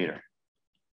 hours later.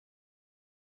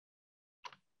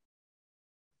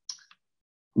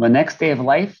 The next day of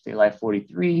life, day life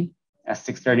 43, at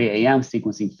 6:30 a.m.,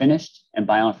 sequencing finished and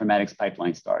bioinformatics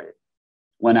pipeline started.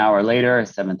 1 hour later, at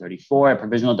 7:34, a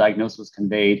provisional diagnosis was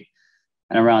conveyed,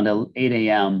 and around 8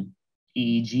 a.m.,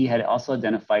 EEG had also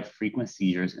identified frequent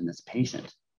seizures in this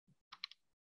patient.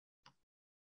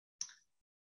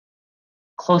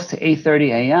 Close to 8:30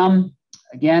 a.m.,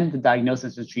 again, the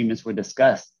diagnosis and treatments were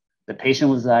discussed. The patient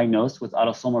was diagnosed with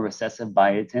autosomal recessive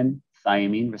biotin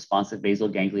thiamine responsive basal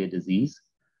ganglia disease,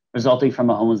 resulting from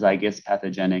a homozygous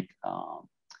pathogenic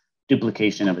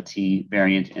duplication of a T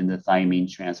variant in the thiamine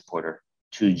transporter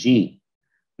 2 gene,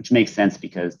 which makes sense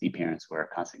because the parents were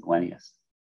consanguineous.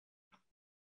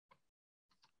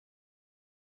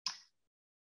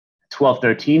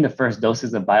 12:13, the first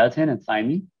doses of biotin and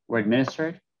thiamine were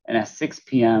administered, and at 6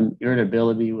 p.m.,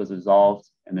 irritability was resolved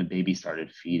and the baby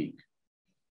started feeding.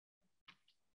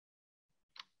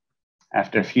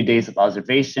 After a few days of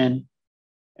observation,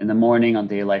 in the morning on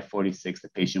day life 46, the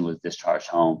patient was discharged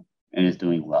home and is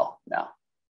doing well now.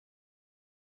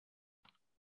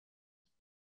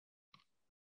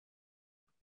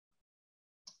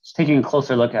 Just taking a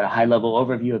closer look at a high-level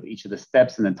overview of each of the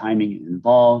steps and the timing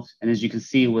involved. And as you can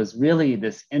see, it was really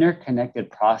this interconnected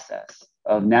process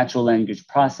of natural language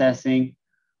processing,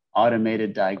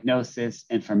 automated diagnosis,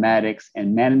 informatics,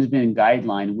 and management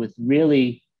guideline with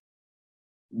really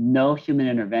no human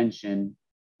intervention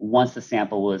once the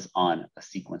sample was on a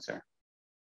sequencer.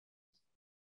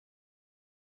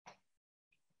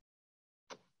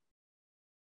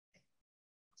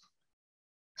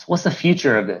 So what's the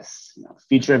future of this? The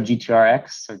future of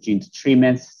GTRX or gene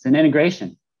treatments, it's an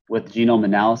integration with genome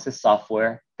analysis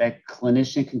software that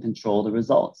clinician can control the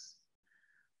results.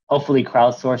 hopefully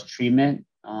crowdsourced treatment,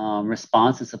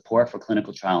 response and support for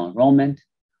clinical trial enrollment,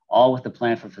 all with the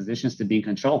plan for physicians to be in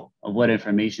control of what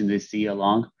information they see,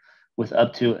 along with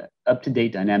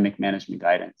up-to-date dynamic management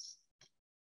guidance.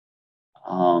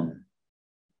 And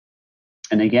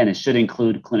again, it should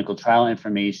include clinical trial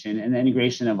information and the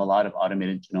integration of a lot of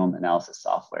automated genome analysis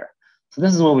software. So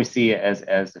this is what we see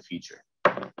as the future.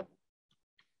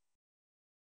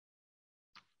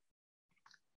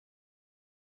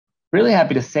 Really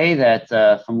happy to say that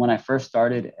from when I first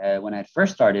started,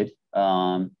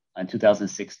 in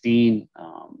 2016,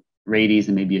 Rady's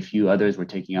and maybe a few others were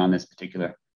taking on this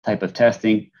particular type of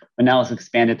testing, but now it's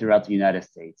expanded throughout the United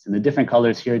States. And the different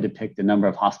colors here depict the number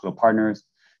of hospital partners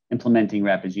implementing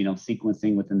rapid genome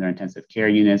sequencing within their intensive care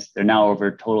units. They're now over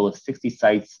a total of 60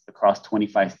 sites across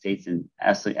 25 states and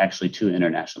actually 2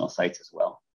 international sites as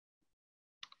well.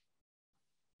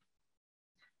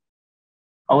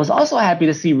 I was also happy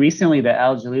to see recently that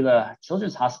Al Jalila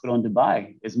Children's Hospital in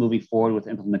Dubai is moving forward with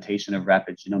implementation of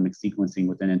rapid genomic sequencing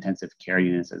within intensive care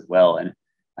units as well. And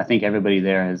I think everybody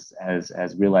there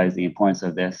has realized the importance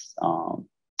of this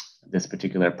this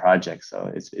particular project.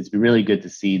 So it's been really good to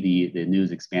see the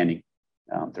news expanding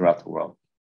throughout the world.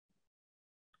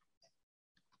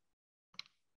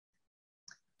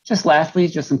 Just lastly,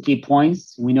 just some key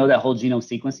points. We know that whole genome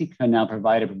sequencing can now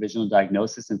provide a provisional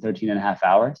diagnosis in 13.5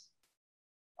 hours.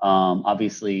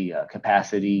 Obviously,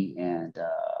 capacity and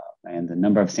the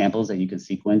number of samples that you can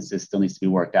sequence still needs to be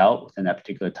worked out within that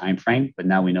particular time frame, but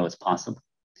now we know it's possible.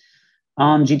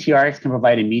 GTRX can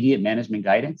provide immediate management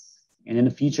guidance, and in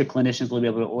the future, clinicians will be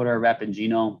able to order a rapid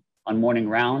genome on morning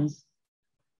rounds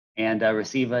and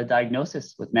receive a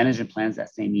diagnosis with management plans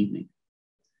that same evening.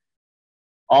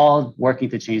 All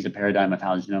working to change the paradigm of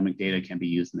how genomic data can be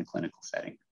used in the clinical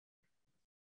setting.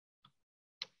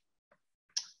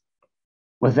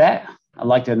 With that, I'd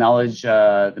like to acknowledge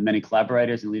the many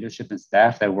collaborators and leadership and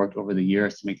staff that worked over the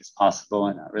years to make this possible.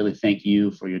 And I really thank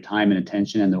you for your time and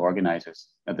attention and the organizers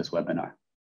of this webinar.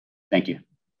 Thank you.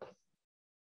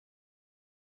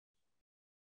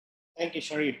 Thank you,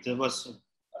 Shareef. That was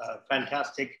a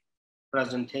fantastic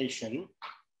presentation.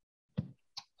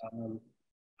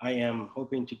 I am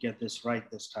hoping to get this right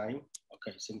this time.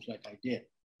 Okay, seems like I did.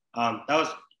 That was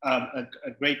a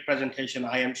great presentation.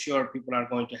 I am sure people are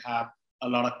going to have a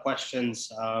lot of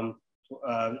questions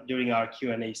during our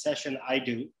Q&A session. I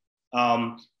do.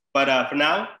 But for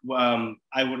now,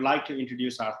 I would like to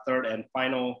introduce our third and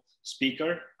final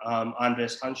speaker,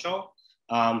 Andreas Henschel.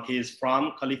 He is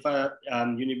from Khalifa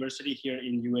University here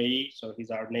in UAE, so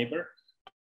he's our neighbor.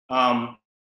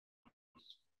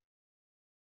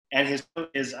 And his book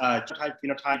is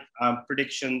genotype-phenotype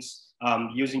predictions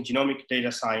using genomic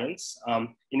data science,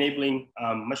 enabling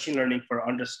machine learning for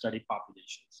understudied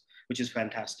populations, which is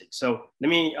fantastic. So let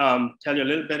me tell you a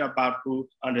little bit about who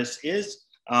Andreas is.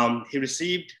 He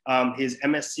received his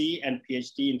MSc and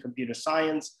PhD in computer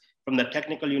science from the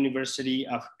Technical University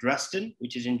of Dresden,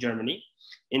 which is in Germany,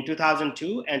 in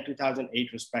 2002 and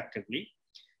 2008, respectively.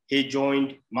 He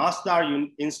joined Masdar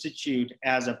Institute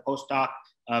as a postdoc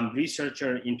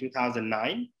researcher in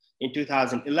 2009. In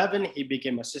 2011, he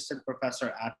became assistant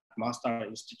professor at Masdar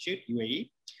Institute, UAE.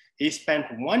 He spent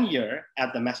 1 year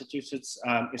at the Massachusetts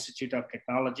Institute of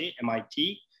Technology,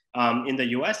 MIT, in the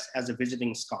US as a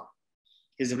visiting scholar.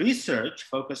 His research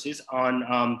focuses on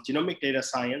genomic data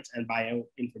science and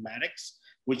bioinformatics,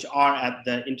 which are at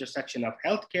the intersection of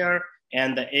healthcare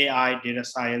and the AI data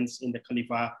science in the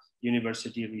Khalifa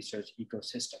University research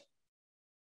ecosystem.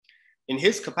 In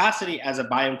his capacity as a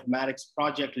bioinformatics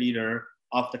project leader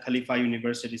of the Khalifa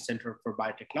University Center for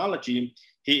Biotechnology,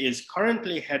 he is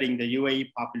currently heading the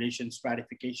UAE population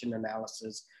stratification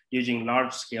analysis using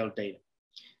large-scale data.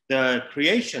 The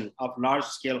creation of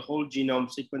large-scale whole genome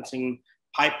sequencing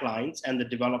pipelines and the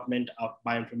development of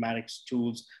bioinformatics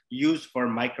tools used for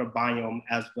microbiome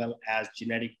as well as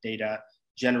genetic data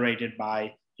generated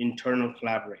by internal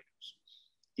collaborators.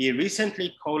 He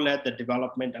recently co-led the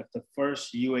development of the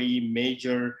first UAE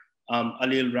major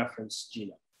allele reference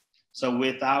genome. So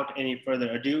without any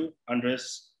further ado,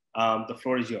 Andreas, the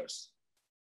floor is yours.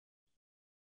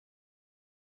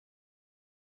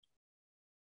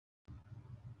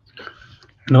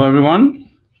 Hello, everyone.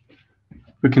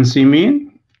 You can see me?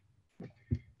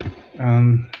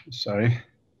 Sorry.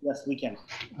 Yes, we can.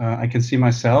 I can see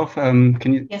myself.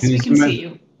 Can you? Yes, can you we can my, see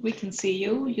you. We can see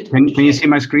you. Can you see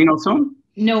my screen also?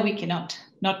 No, we cannot.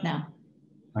 Not now.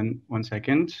 One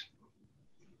second.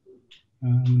 I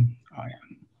am,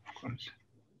 of course.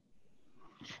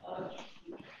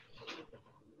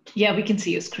 Yeah, we can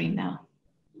see your screen now.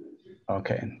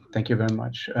 Okay, thank you very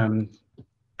much.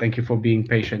 Thank you for being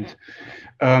patient.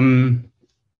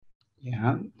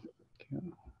 Yeah. Okay,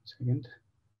 1 second.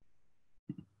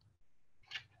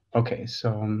 Okay,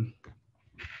 so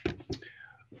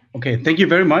okay, thank you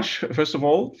very much, first of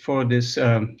all, for this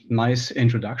nice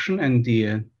introduction and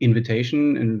the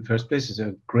invitation in the first place. It's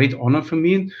a great honor for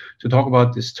me to talk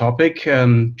about this topic,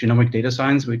 genomic data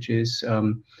science, which is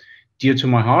dear to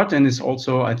my heart, and is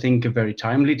also, I think, a very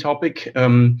timely topic.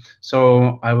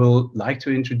 So I will like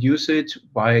to introduce it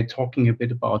by talking a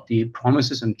bit about the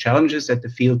promises and challenges that the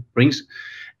field brings,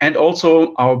 and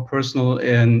also our personal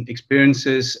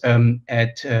experiences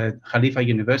at Khalifa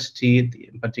University,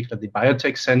 in particular the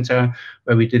Biotech Center,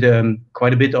 where we did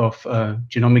quite a bit of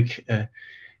genomic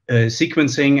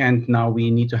sequencing, and now we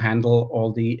need to handle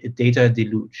all the data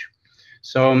deluge.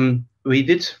 So we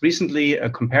did recently a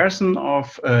comparison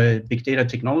of big data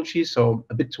technology. So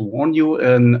a bit to warn you,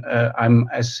 and I'm,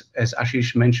 as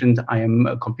Aashish mentioned, I am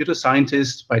a computer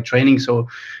scientist by training. So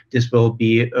this will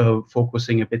be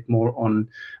focusing a bit more on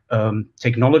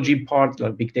technology part,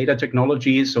 like big data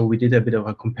technology. So we did a bit of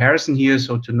a comparison here,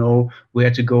 so to know where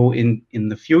to go in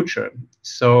the future.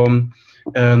 So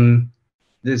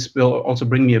this will also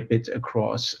bring me a bit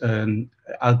across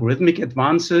algorithmic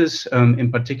advances.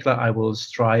 In particular, I will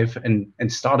strive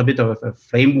and start a bit of a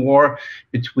flame war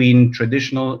between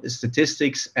traditional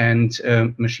statistics and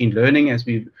machine learning, as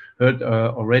we've heard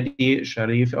already.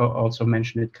 Shareef also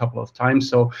mentioned it a couple of times.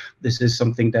 So this is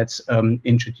something that's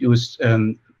introduced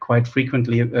quite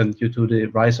frequently due to the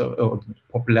rise of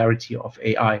popularity of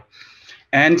AI.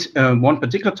 And one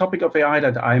particular topic of AI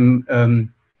that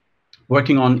I'm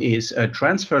working on is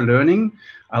transfer learning.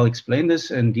 I'll explain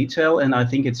this in detail, and I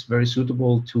think it's very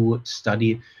suitable to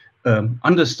study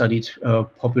understudied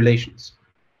populations.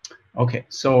 Okay,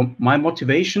 so my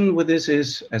motivation with this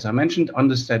is, as I mentioned,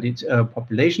 understudied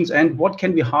populations, and what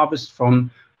can we harvest from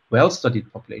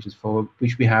well-studied populations, for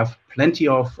which we have plenty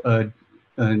of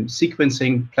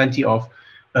sequencing, plenty of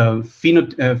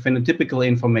phenotypical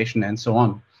information, and so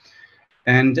on.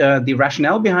 And the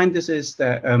rationale behind this is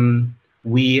that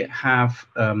we have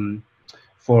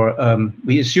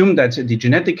we assume that the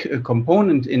genetic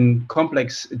component in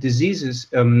complex diseases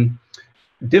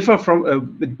differ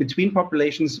from between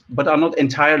populations, but are not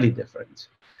entirely different.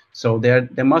 So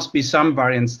there must be some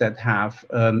variants that have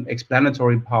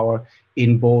explanatory power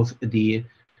in both the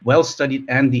well-studied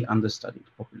and the understudied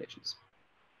populations.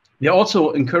 We are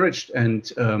also encouraged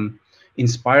and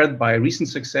inspired by recent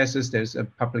successes. There's a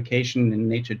publication in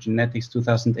Nature Genetics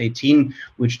 2018,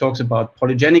 which talks about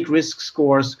polygenic risk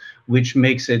scores, which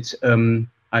makes it,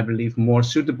 I believe, more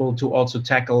suitable to also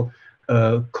tackle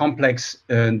complex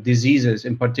diseases,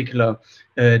 in particular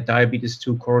diabetes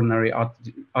 2, coronary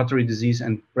artery disease,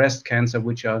 and breast cancer,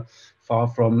 which are far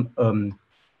from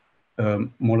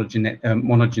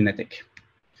monogenetic.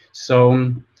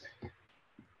 So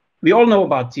we all know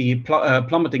about the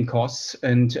plummeting costs,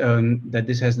 and that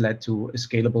this has led to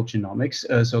scalable genomics.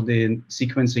 So the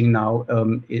sequencing now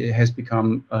it has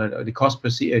become, the cost per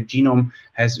genome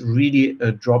has really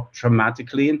dropped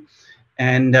dramatically.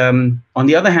 And on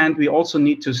the other hand, we also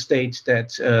need to state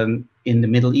that in the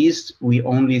Middle East, we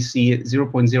only see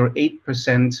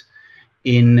 0.08%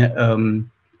 in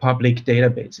public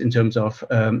database in terms of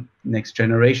next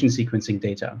generation sequencing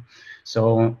data.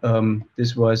 So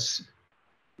this was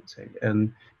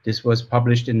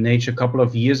published in Nature a couple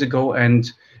of years ago,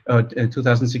 and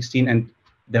 2016, and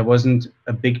there wasn't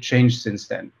a big change since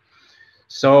then.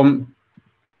 So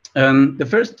the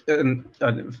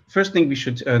first thing we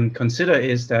should consider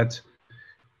is that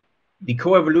the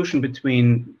coevolution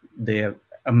between the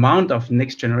amount of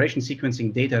next generation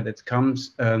sequencing data that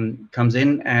comes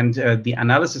in and the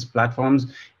analysis platforms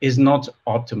is not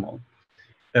optimal.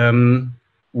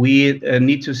 We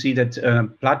need to see that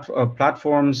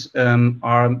platforms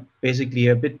are basically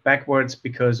a bit backwards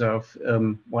because of,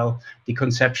 well, the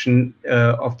conception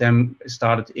of them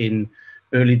started in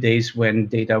early days when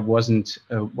data wasn't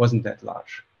that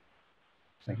large.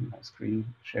 Second, my screen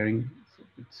sharing.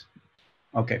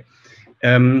 Okay.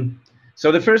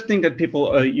 So the first thing that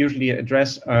people usually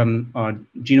address are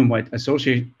genome-wide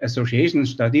association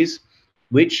studies,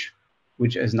 which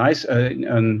is nice.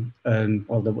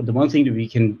 Well, the one thing that we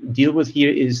can deal with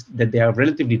here is that they are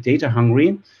relatively data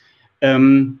hungry,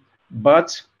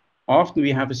 but often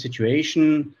we have a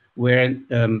situation where,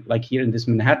 like here in this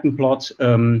Manhattan plot,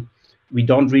 we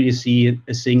don't really see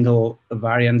a single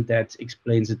variant that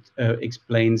explains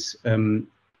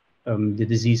the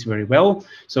disease very well.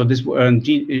 So this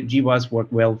GWAS work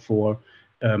well for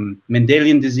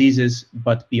Mendelian diseases,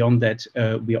 but beyond that,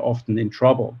 we are often in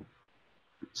trouble.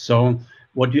 So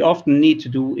what we often need to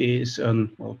do is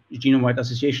well, genome-wide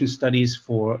association studies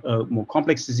for more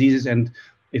complex diseases, and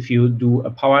if you do a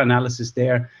power analysis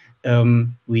there,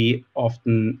 we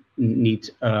often need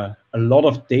a lot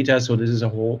of data. So this is a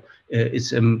whole,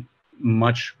 it's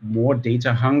much more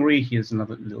data hungry. Here's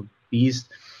another little beast.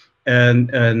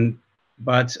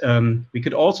 But we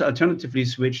could also alternatively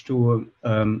switch to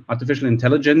artificial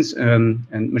intelligence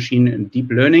and machine and deep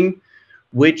learning,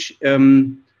 which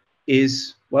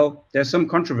is, well, there's some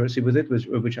controversy with it,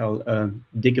 which I'll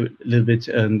dig a little bit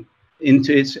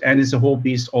into it, and it's a whole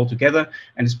beast altogether,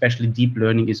 and especially deep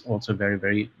learning is also very,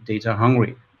 very data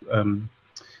hungry.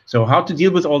 So how to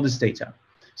deal with all this data?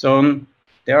 So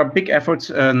there are big efforts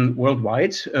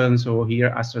worldwide. So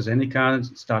here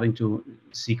AstraZeneca starting to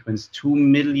sequence 2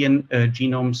 million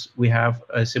genomes. We have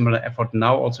a similar effort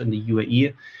now also in the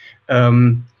UAE.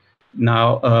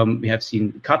 Now we have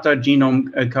seen Qatar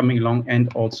genome coming along,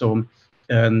 and also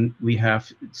we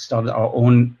have started our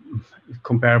own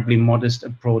comparably modest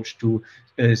approach to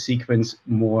sequence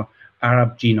more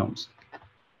Arab genomes.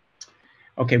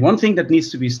 Okay, one thing that needs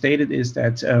to be stated is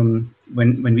that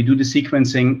when we do the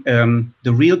sequencing,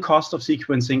 the real cost of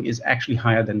sequencing is actually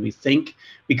higher than we think,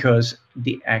 because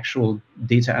the actual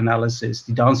data analysis,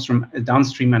 the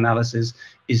downstream analysis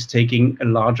is taking a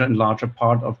larger and larger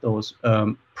part of those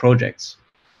projects.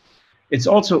 It's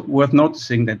also worth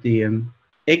noticing that the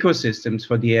ecosystems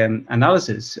for the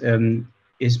analysis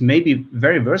is maybe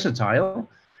very versatile,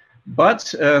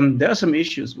 but there are some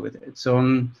issues with it.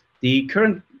 So the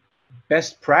current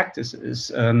best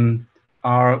practices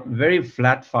are very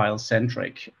flat file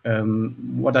centric.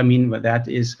 What I mean by that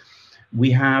is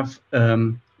we have,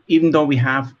 even though we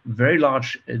have very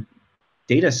large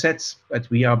data sets, but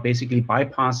we are basically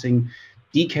bypassing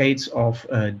decades of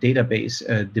database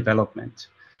development.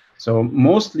 So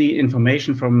mostly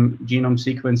information from genome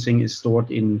sequencing is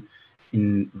stored in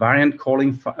variant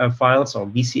calling files or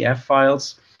VCF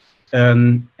files,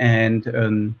 and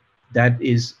that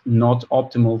is not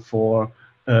optimal for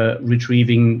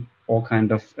retrieving all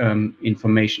kind of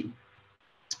information.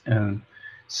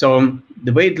 So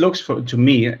the way it looks to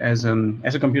me as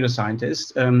a computer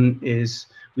scientist is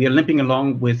we are limping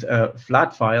along with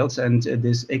flat files, and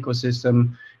this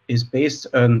ecosystem is based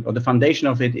on, or the foundation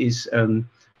of it is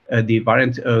the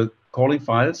variant calling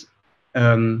files,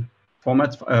 variant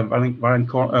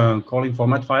calling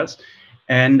format files.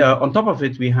 And on top of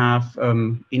it, we have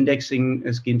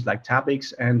indexing schemes like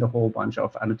TabX and a whole bunch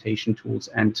of annotation tools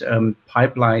and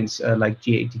pipelines like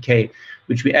GATK,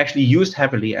 which we actually used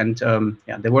heavily. And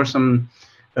yeah, there were some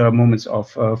moments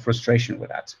of frustration with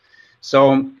that.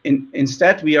 So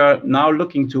instead, we are now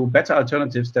looking to better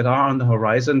alternatives that are on the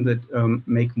horizon that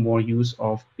make more use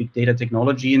of big data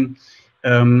technology.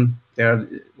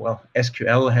 Well,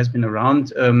 SQL has been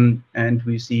around, and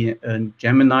we see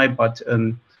Gemini, but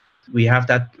we have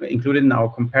that included in our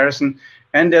comparison.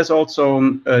 And there's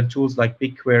also tools like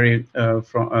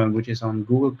BigQuery, which is on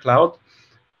Google Cloud.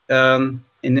 In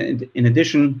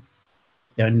addition,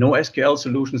 there are no SQL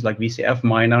solutions like VCF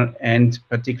Miner, and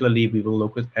particularly we will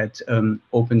look at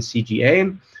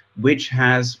OpenCGA, which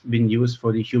has been used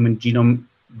for the Human Genome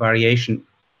Variation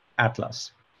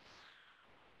Atlas.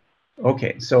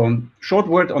 Okay, so short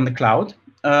word on the cloud.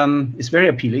 It's very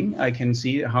appealing. I can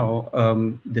see how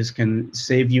this can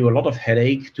save you a lot of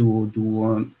headache to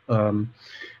do.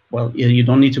 Well, you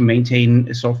don't need to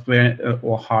maintain software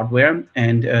or hardware,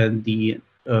 and the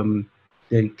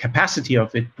capacity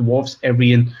of it dwarfs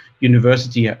every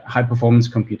university high-performance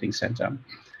computing center.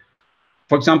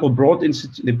 For example,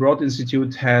 the Broad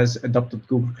Institute has adopted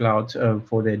Google Cloud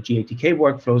for their GATK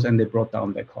workflows, and they brought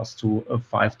down their cost to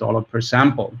 $5 per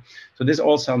sample. So this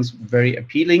all sounds very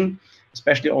appealing,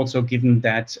 especially also given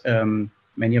that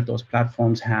many of those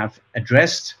platforms have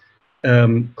addressed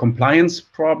compliance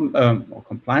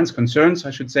concerns,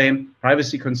 I should say,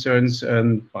 privacy concerns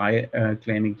by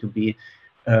claiming to be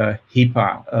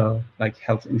HIPAA, like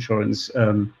health insurance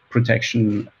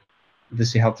protection. This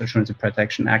is the Health Insurance and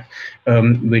Protection Act,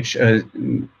 which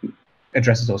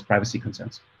addresses those privacy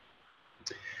concerns.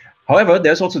 However,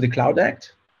 there's also the Cloud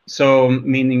Act. So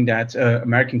meaning that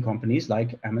American companies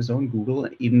like Amazon, Google,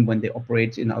 even when they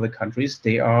operate in other countries,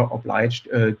 they are obliged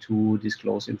to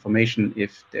disclose information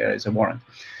if there is a warrant.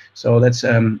 So that's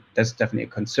definitely a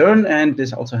concern. And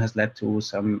this also has led to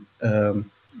some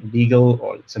legal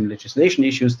or some legislation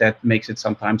issues that makes it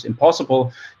sometimes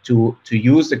impossible to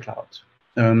use the cloud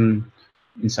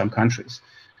in some countries.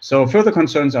 So further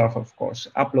concerns are, of course,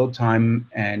 upload time,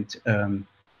 and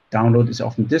download is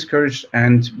often discouraged.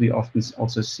 And we often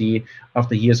also see,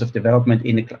 after years of development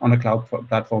on a cloud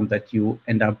platform, that you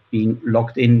end up being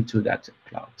logged into that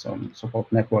cloud, so-called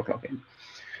network login.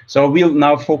 So we'll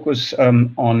now focus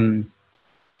on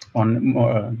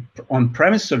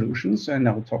on-premise solutions, and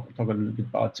I'll talk a little bit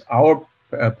about our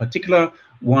particular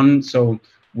one. So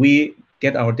we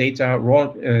get our data,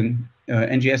 raw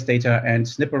NGS data and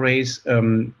SNP arrays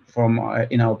from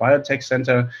in our biotech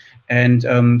center. And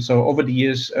so over the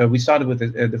years, we started with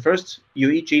the first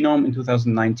UE genome in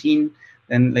 2019.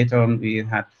 Then later on, we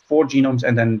had 4 genomes,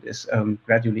 and then this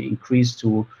gradually increased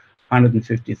to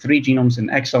 153 genomes and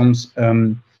exomes.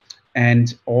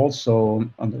 And also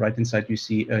on the right-hand side, you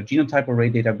see genotype array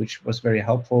data, which was very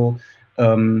helpful,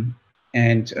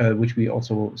 and which we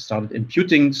also started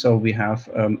imputing. So we have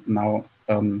now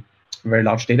a very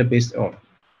large database, or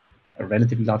a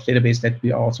relatively large database, that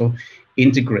we are also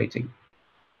integrating.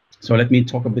 So let me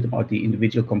talk a bit about the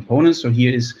individual components. So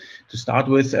here is, to start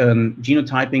with,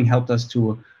 genotyping helped us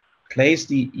to place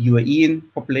the UAE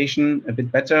population a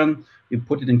bit better. We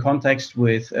put it in context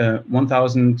with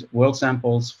 1,000 world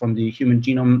samples from the Human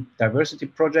Genome Diversity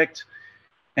Project.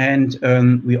 And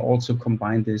we also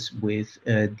combined this with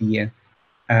the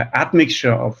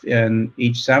admixture of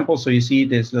each sample. So you see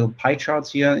there's little pie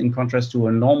charts here. In contrast to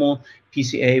a normal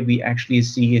PCA, we actually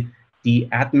see the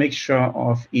admixture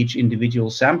of each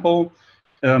individual sample,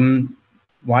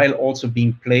 while also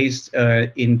being placed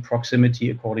in proximity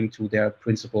according to their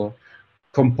principal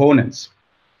components.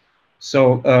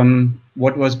 So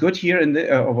what was good here,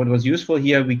 or what was useful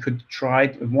here, we could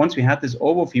try, once we had this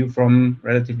overview from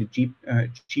relatively cheap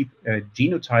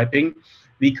genotyping,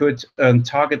 we could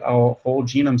target our whole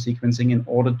genome sequencing in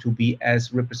order to be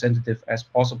as representative as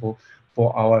possible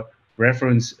for our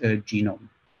reference genome.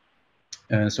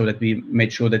 So that we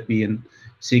made sure that we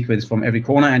sequence from every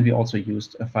corner, and we also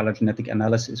used a phylogenetic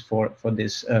analysis for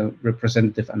this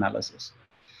representative analysis.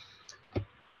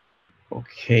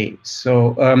 Okay,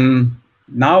 so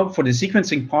now for the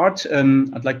sequencing part,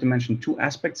 I'd like to mention 2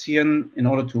 aspects here in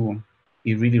order to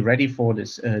be really ready for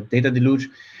this data deluge.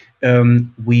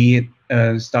 We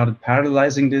started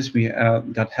parallelizing this. We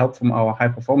got help from our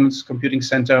high-performance computing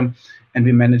center, and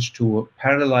we managed to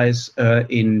parallelize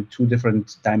in 2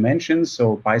 different dimensions.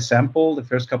 So by sample, the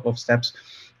first couple of steps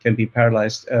can be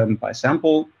parallelized by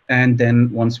sample. And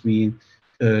then once we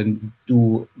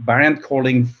do variant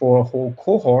calling for a whole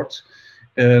cohort,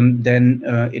 then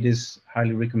it is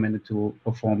highly recommended to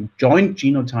perform joint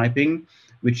genotyping,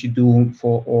 which you do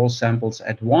for all samples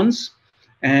at once.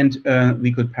 And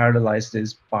we could parallelize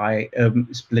this by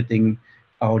splitting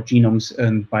our genomes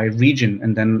by region,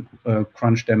 and then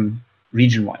crunch them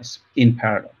region-wise in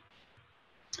parallel.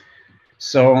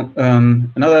 So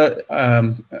another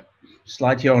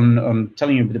slide here on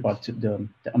telling you a bit about the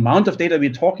amount of data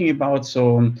we're talking about.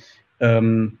 So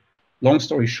long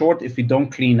story short, if we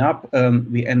don't clean up,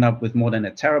 we end up with more than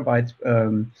 1 terabyte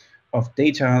of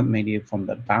data, mainly from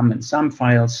the BAM and SAM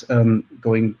files,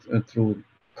 going through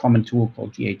common tool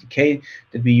called GATK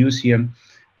that we use here.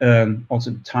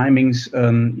 Also the timings,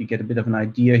 you get a bit of an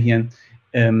idea here.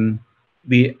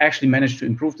 We actually managed to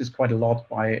improve this quite a lot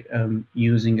by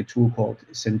using a tool called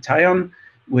Centaion,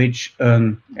 which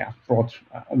brought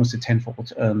almost a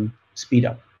 10-fold speed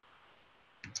up.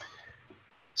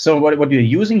 So what we are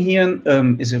using here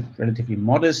is a relatively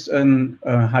modest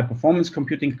high-performance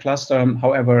computing cluster.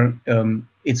 However,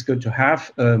 it's good to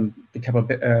have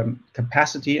the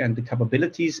capacity and the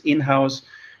capabilities in-house.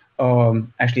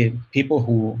 Actually, people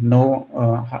who know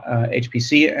HPC,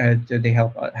 they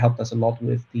helped us a lot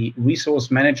with the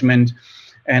resource management.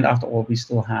 And after all, we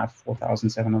still have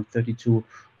 4,732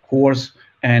 cores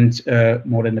and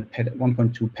more than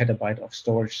 1.2 petabyte of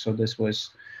storage. So this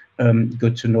was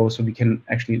good to know. So we can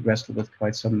actually wrestle with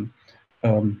quite some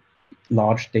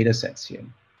large data sets here.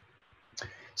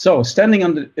 So standing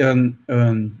on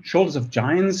the shoulders of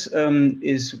giants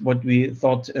is what we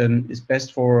thought is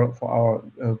best for our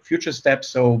future steps.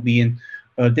 So we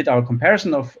did our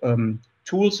comparison of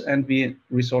tools, and we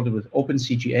resorted with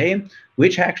OpenCGA,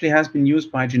 which actually has been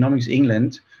used by Genomics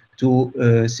England to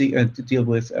deal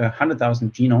with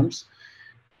 100,000 genomes.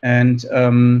 And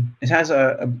it has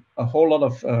a whole lot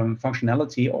of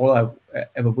functionality, all I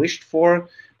ever wished for,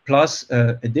 plus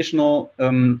additional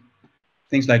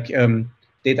things like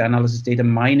data analysis, data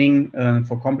mining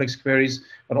for complex queries,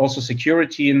 but also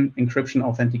security and encryption,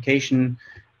 authentication,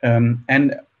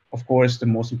 and of course, the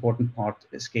most important part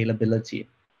is scalability.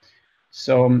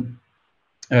 So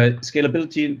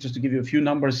scalability, just to give you a few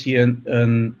numbers here,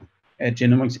 at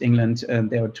Genomics England,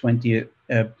 there are 20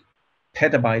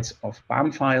 petabytes of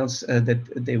BAM files that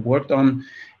they worked on,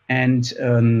 and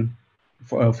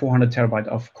 400 terabyte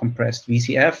of compressed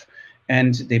VCF.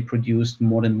 And they produced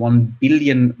more than 1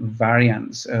 billion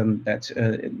variants that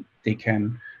they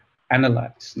can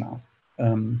analyze now.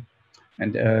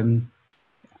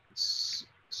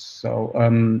 So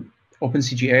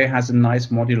OpenCGA has a nice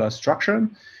modular structure.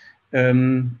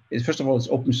 First of all, it's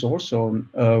open source, so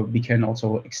we can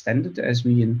also extend it as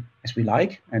we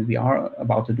like, and we are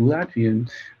about to do that.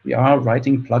 We are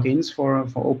writing plugins for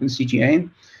OpenCGA,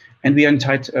 and we are in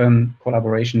tight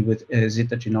collaboration with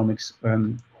Zeta Genomics,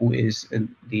 who is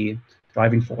the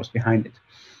driving force behind it.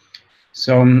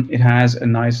 So it has a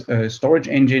nice storage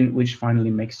engine, which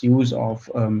finally makes use of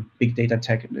big data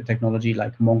technology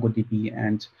like MongoDB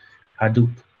and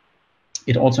Hadoop.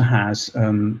 It also has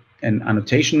an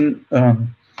annotation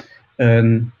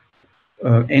engine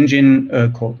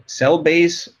called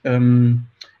Cellbase,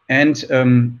 and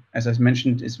as I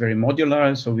mentioned, it's very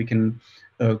modular, so we can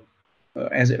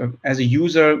as a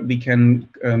user, we can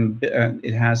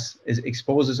it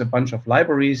exposes a bunch of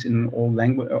libraries in all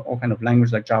kind of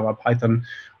language like Java, Python,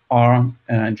 R,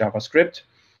 and JavaScript,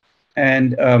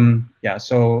 and yeah,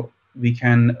 so we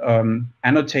can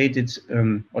annotate it,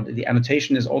 or the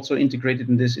annotation is also integrated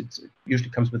in this. It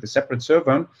usually comes with a separate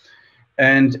server,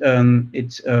 and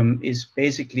it is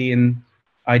basically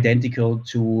identical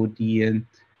to the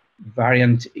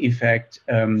variant effect,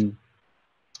 the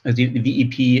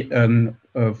VEP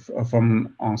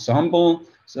from Ensemble.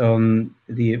 So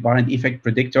the variant effect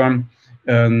predictor.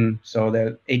 So there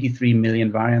are 83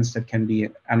 million variants that can be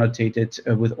annotated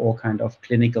with all kind of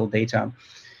clinical data.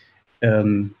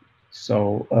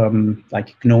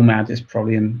 Like GNOMAD is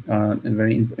probably a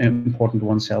very important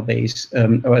one, Cellbase,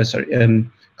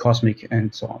 Cosmic,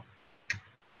 and so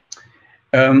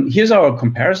on. Here's our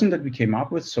comparison that we came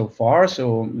up with so far.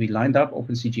 So we lined up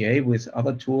OpenCGA with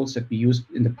other tools that we used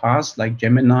in the past, like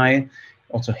Gemini,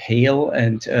 also Hail,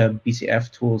 and BCF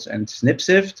tools, and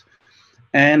SnipSift.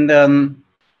 And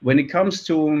when it comes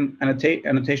to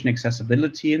annotation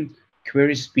accessibility,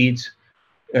 query speed,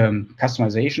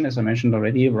 customization, as I mentioned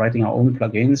already, writing our own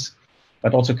plugins,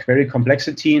 but also query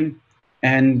complexity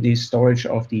and the storage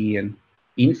of the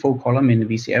info column in the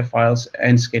VCF files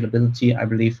and scalability, I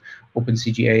believe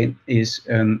OpenCGA is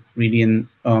really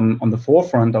on the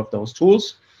forefront of those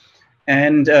tools.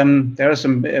 And there are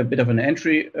a bit of an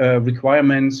entry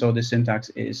requirement, so the syntax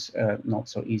is not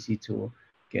so easy to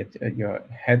get your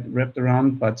head wrapped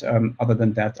around. But other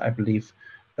than that, I believe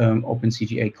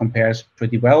OpenCGA compares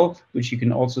pretty well, which you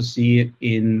can also see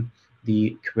in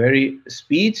the query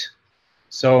speed.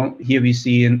 So here we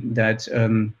see that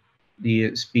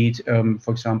the speed,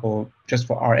 for example, just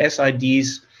for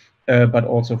RSIDs, but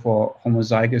also for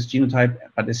homozygous genotype,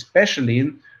 but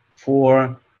especially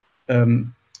for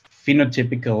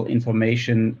phenotypical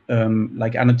information,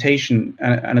 like annotations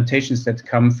that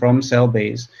come from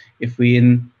Cellbase. If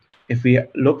we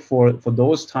look for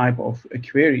those type of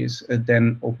queries,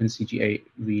 then OpenCGA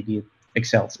really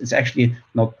excels. It's actually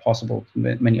not possible.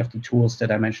 Many of the tools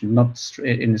that I mentioned, not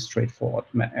in a straightforward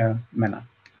manner.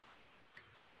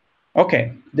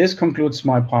 Okay, this concludes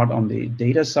my part on the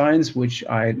data science, which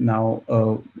I now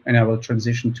and I will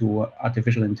transition to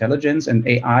artificial intelligence and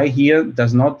AI. Here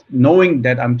does not, knowing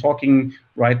that I'm talking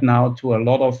right now to a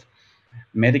lot of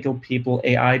medical people,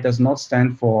 AI does not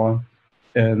stand for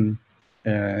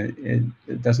it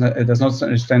does not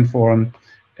stand for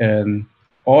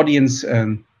audience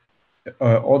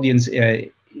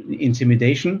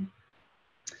intimidation.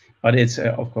 But it's,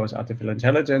 of course, artificial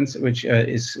intelligence, which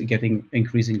is getting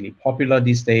increasingly popular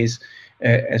these days,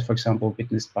 as, for example,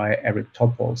 witnessed by Eric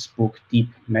Topol's book, Deep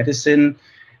Medicine.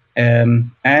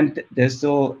 And there's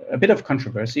still a bit of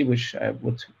controversy, which I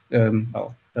would,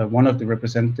 one of the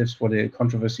representatives for the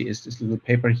controversy is this little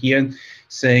paper here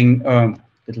saying,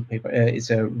 it's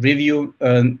a review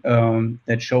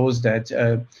that shows that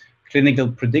clinical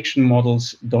prediction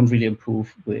models don't really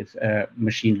improve with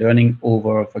machine learning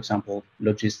over, for example,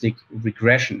 logistic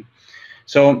regression.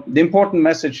 So the important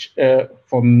message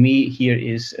for me here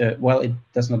is, well, it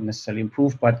does not necessarily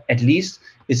improve, but at least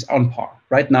it's on par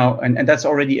right now. And that's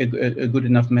already a good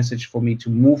enough message for me to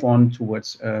move on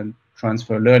towards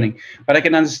transfer learning. But I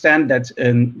can understand that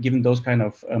given those kind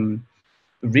of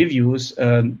reviews,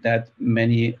 that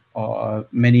many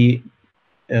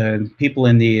people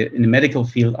in the medical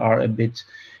field are a bit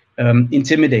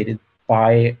intimidated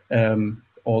by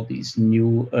all these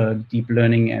new deep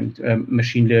learning and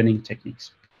machine learning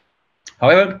techniques.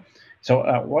 However, so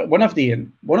one of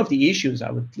the issues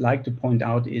I would like to point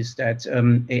out is that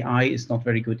AI is not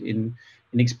very good in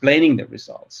explaining the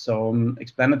results. So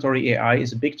explanatory AI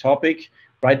is a big topic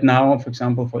right now. For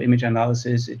example, for image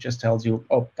analysis, it just tells you,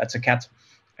 oh, that's a cat.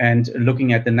 And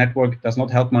looking at the network does not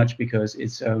help much because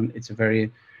it's a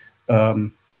very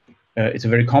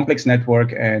complex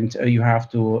network, and you have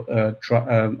to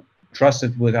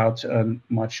trusted without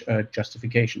much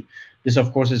justification. This,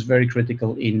 of course, is very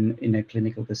critical in a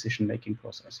clinical decision-making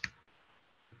process.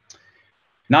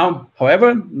 Now,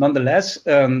 however, nonetheless,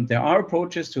 there are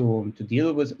approaches to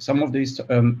deal with some of these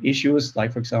issues,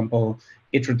 like, for example,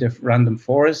 iterative random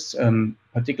forests,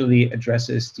 particularly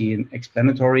addresses the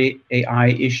explanatory AI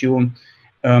issue,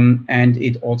 and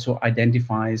it also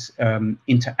identifies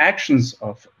interactions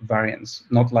of variants,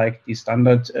 not like the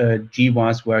standard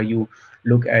GWAS where you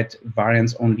look at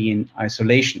variants only in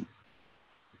isolation.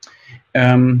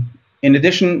 In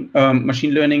addition,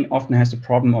 machine learning often has the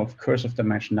problem of curse of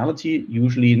dimensionality.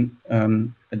 Usually,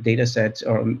 a data set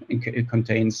it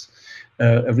contains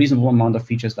a reasonable amount of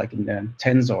features, like in the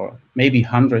tens or maybe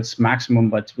hundreds maximum,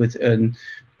 but with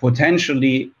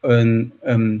potentially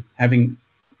having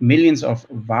millions of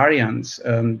variants,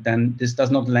 then this does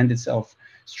not lend itself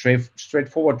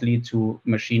straightforwardly to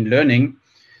machine learning.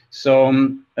 So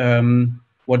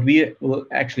what we will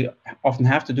actually often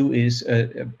have to do is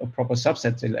a proper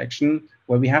subset selection,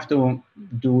 where we have to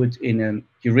do it in a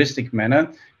heuristic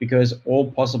manner, because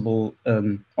all possible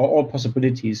all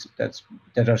possibilities that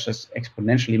are just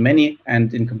exponentially many,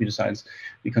 and in computer science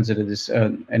we consider this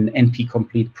an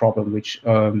NP-complete problem, which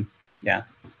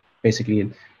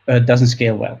basically doesn't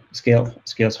scale well,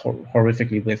 scales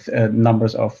horrifically with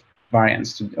numbers of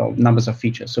variants, numbers of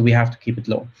features. So we have to keep it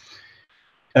low.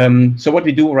 So what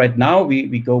we do right now,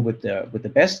 we go with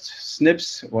the best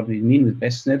SNPs. What we mean with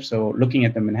best SNPs, so looking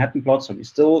at the Manhattan plot. So we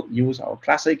still use our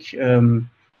classic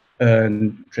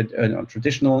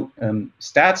traditional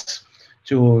stats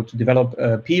to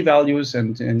develop p-values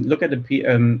and look at the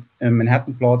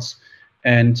Manhattan plots,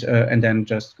 and then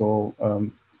just go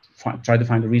try to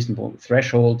find a reasonable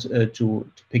threshold to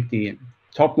pick the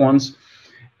top ones.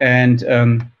 And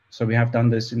so we have done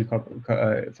this in, for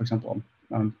example,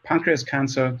 pancreas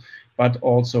cancer, but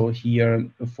also here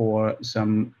for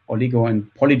some oligo and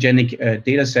polygenic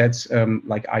data sets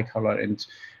like eye color and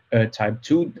type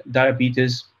 2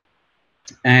 diabetes.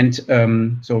 And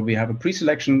so we have a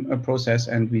pre-selection process,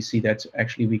 and we see that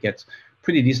actually we get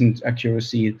pretty decent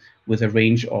accuracy with a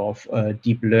range of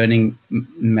deep learning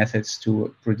methods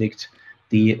to predict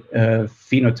the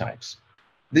phenotypes.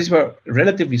 These were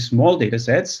relatively small data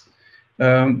sets,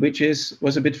 which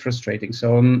was a bit frustrating.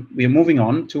 So we are moving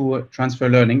on to transfer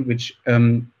learning, which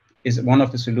is one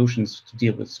of the solutions to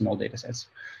deal with small data sets.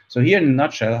 So here in a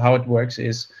nutshell, how it works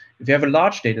is, if you have a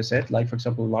large data set, like for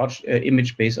example, a large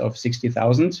image base of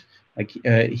 60,000, like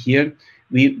here,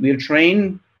 we'll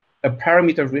train a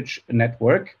parameter-rich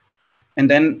network. And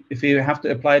then if you have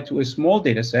to apply it to a small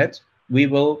data set, we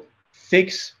will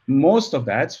fix most of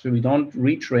that, so we don't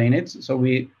retrain it. So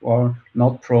we are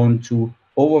not prone to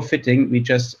overfitting. We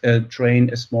just train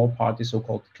a small part, the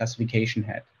so-called classification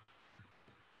head.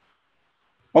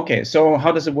 Okay, so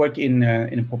how does it work in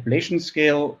a population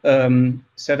scale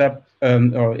setup,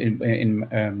 or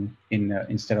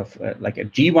instead of like a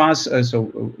GWAS? So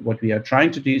what we are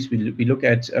trying to do is we look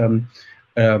at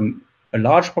a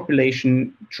large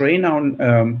population, train our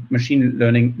machine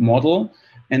learning model,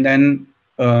 and then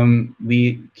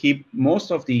we keep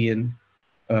most of the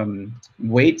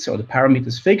weights or the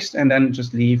parameters fixed, and then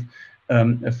just leave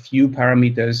a few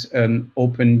parameters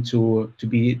open to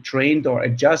be trained or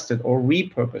adjusted or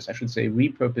repurposed, I should say,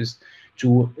 repurposed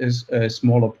to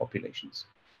smaller populations.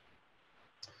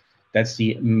 That's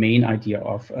the main idea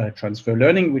of transfer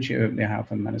learning, which we have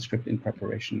a manuscript in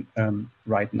preparation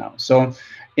right now. So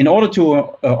in order to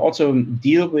also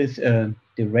deal with the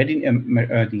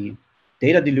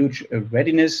data deluge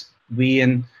readiness,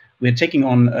 we're taking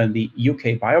on the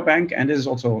UK Biobank, and this is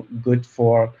also good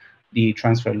for the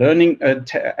transfer learning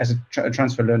as a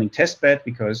transfer learning test bed,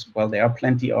 because, well, there are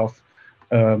plenty of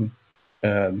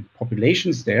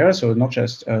populations there. So not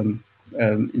just in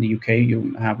the UK,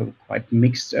 you have a quite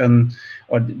mixed,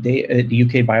 or the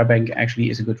UK Biobank actually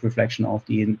is a good reflection of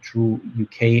the true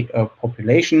UK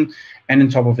population. And on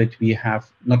top of it, we have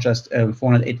not just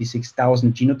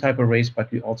 486,000 genotype arrays,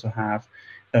 but we also have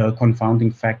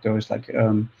confounding factors like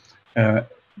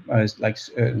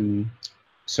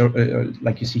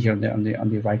like you see here on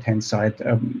the right hand side,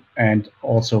 and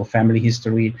also family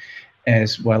history,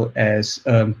 as well as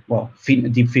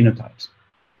deep phenotypes.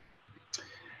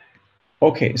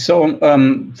 Okay, so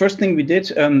first thing we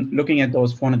did, looking at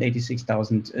those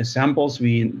 486,000 samples,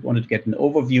 we wanted to get an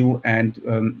overview and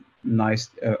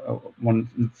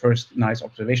one first nice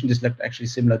observation. This looked actually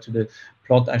similar to the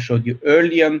plot I showed you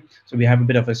earlier. So we have a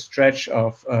bit of a stretch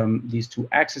of these two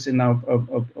axes in our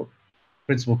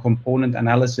principal component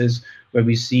analysis, where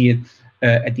we see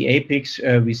At the apex,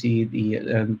 we see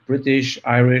the British,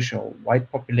 Irish, or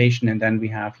white population, and then we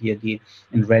have here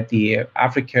in red the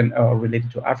African, or related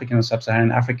to African or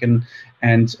sub-Saharan African,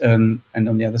 and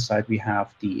on the other side we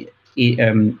have the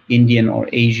Indian or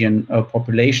Asian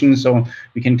population. So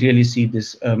we can clearly see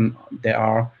this. There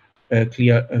are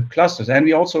clear clusters, and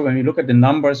we also, when we look at the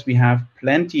numbers, we have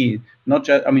plenty. Not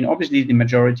just, I mean, obviously the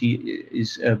majority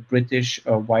is British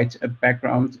white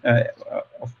background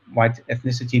of white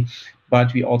ethnicity,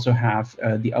 but we also have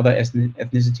the other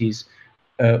ethnicities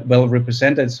well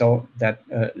represented, so that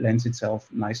lends itself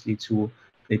nicely to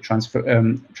the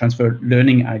transfer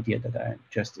learning idea that I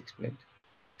just explained.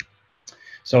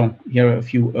 So here are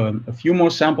a few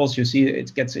more samples. You see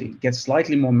it gets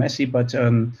slightly more messy, but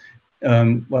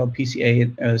well,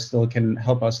 PCA still can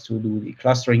help us to do the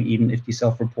clustering, even if the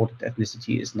self-reported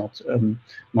ethnicity is not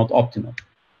optimal.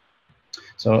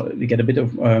 So we get a bit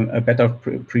of a better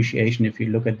appreciation if you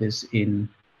look at this in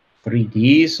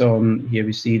 3D. So here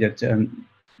we see that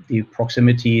the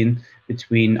proximity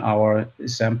between our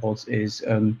samples is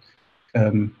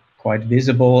quite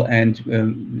visible, and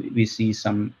we see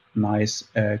some nice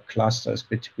clusters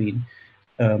between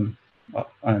on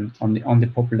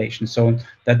the population. So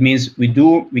that means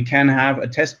we can have a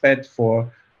test bed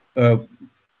for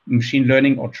machine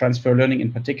learning or transfer learning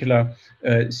in particular,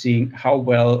 seeing how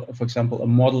well, for example, a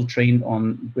model trained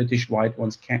on British white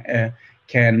ones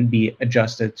can be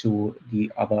adjusted to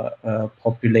the other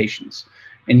populations.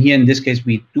 And here in this case,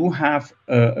 we do have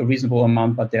a reasonable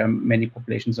amount, but there are many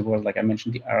populations in the world, like I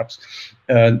mentioned, the Arabs,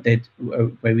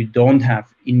 where we don't have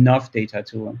enough data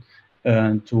to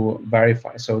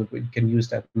verify. So we can use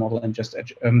that model and just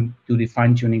do the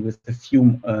fine tuning with a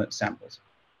few samples.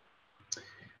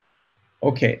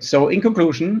 Okay, so in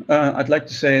conclusion, I'd like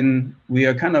to say we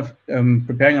are kind of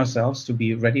preparing ourselves to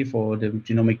be ready for the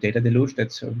genomic data deluge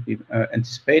that we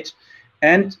anticipate.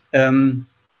 And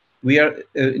we are,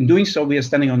 in doing so, we are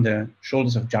standing on the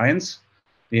shoulders of giants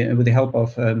with the help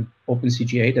of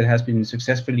OpenCGA that has been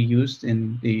successfully used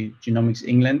in the Genomics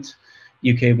England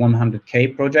UK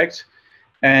 100K project.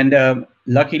 And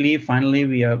luckily, finally,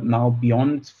 we are now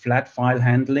beyond flat file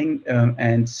handling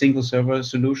and single server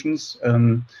solutions.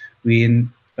 We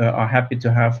are happy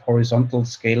to have horizontal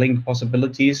scaling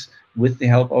possibilities with the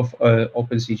help of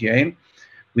OpenCGA.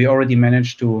 We already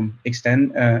managed to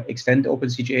extend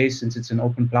OpenCGA, since it's an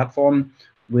open platform,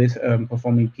 with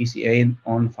performing PCA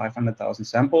on 500,000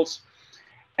 samples.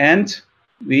 And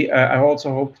I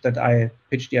also hope that I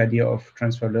pitched the idea of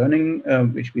transfer learning,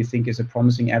 which we think is a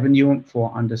promising avenue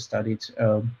for understudied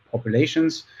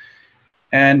populations.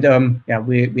 And yeah,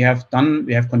 we have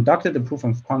conducted a proof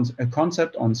of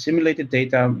concept on simulated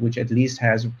data, which at least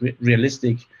has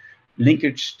realistic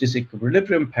linkage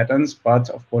disequilibrium patterns. But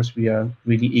of course, we are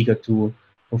really eager to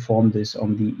perform this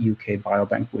on the UK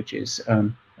Biobank, which is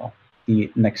well,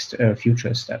 the next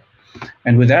future step.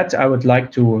 And with that, I would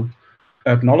like to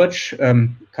acknowledge a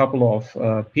couple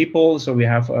of people. So we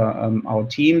have our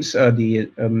teams, the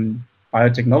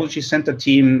Biotechnology Center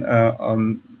team,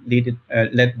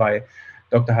 led by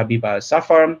Dr. Habiba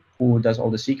Safar, who does all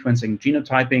the sequencing,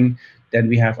 genotyping. Then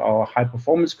we have our high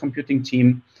performance computing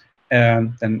team.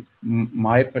 Then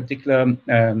my particular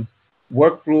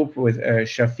work group with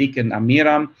Shafiq and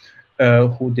Amira,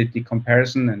 who did the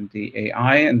comparison and the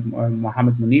AI, and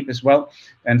Mohammed Munib as well.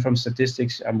 And from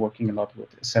statistics, I'm working a lot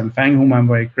with Sam Fang, whom I'm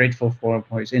very grateful for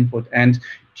his input. And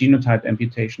genotype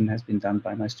imputation has been done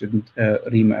by my student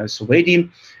Reem Al-Suwaidi.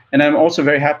 And I'm also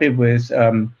very happy with,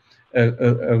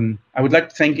 I would like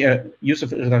to thank Yusuf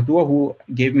Irdadour, who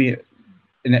gave me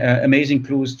amazing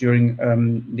clues during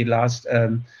the last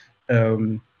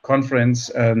conference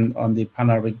on the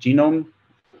Pan-Arabic genome,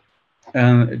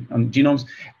 on genomes.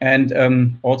 And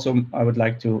also I would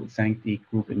like to thank the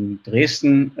group in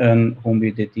Dresden, whom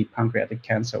we did the pancreatic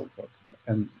cancer work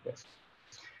with.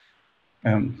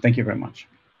 Thank you very much.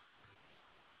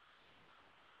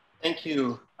 Thank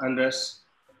you, Andreas.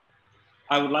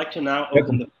 I would like to now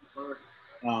open the floor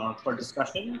for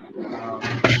discussion.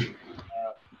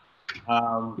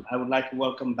 I would like to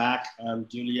welcome back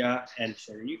Júlia and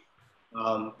Shareef.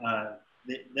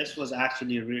 This was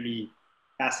actually a really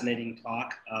fascinating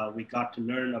talk. We got to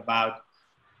learn about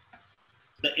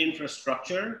the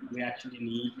infrastructure we actually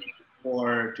need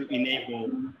to enable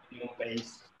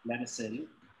genome-based medicine.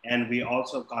 And we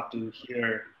also got to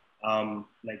hear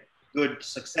like good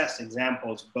success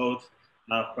examples, both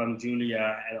from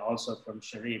Júlia and also from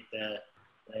Shareef,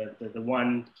 the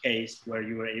one case where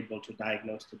you were able to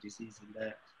diagnose the disease in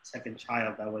the second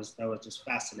child. That was just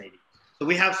fascinating. So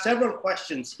we have several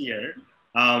questions here.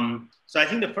 So I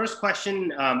think the first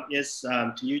question is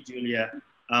to you, Júlia.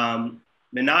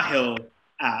 Menahil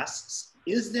asks,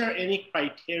 is there any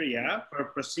criteria for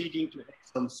proceeding to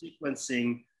exome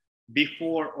sequencing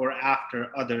before or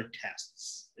after other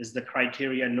tests? Is the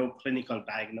criteria no clinical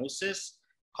diagnosis,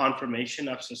 confirmation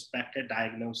of suspected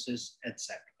diagnosis,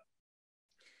 etc.?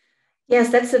 Yes,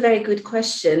 that's a very good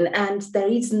question. And there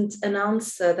isn't an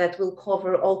answer that will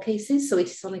cover all cases. So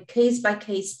it's on a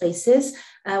case-by-case basis.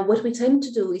 What we tend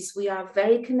to do is we are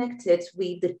very connected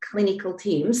with the clinical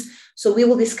teams. So we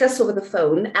will discuss over the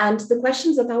phone. And the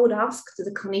questions that I would ask to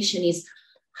the clinician is,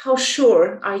 how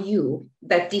sure are you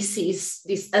that this is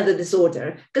this other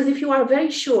disorder? Because if you are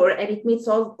very sure and it meets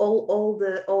the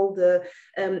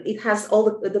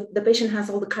patient has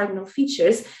all the cardinal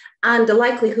features, and the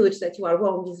likelihood that you are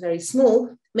wrong is very small,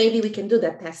 maybe we can do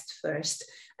that test first.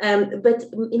 But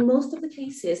in most of the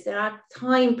cases, there are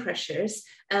time pressures.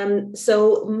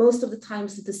 So most of the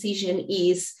times the decision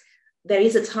is, there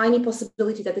is a tiny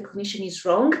possibility that the clinician is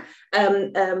wrong.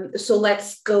 So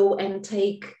let's go and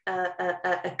take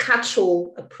a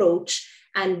catch-all approach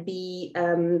and be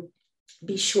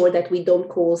sure that we don't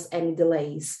cause any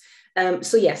delays.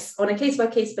 So yes, on a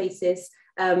case-by-case basis,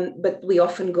 but we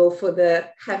often go for the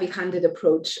heavy-handed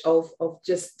approach of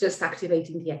just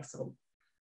activating the exome.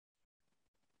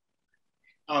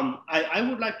 I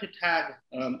would like to tag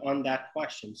on that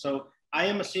question. So I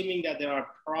am assuming that there are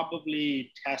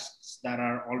probably tests that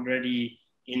are already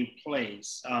in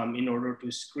place in order to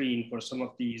screen for some of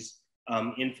these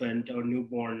infant or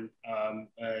newborn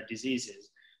diseases.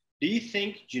 Do you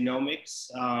think genomics,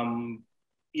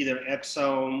 either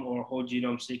exome or whole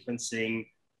genome sequencing,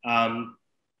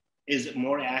 is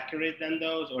more accurate than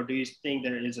those? Or do you think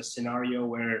there is a scenario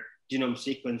where genome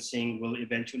sequencing will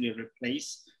eventually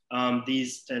replace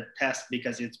these tests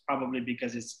because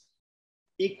it's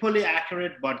equally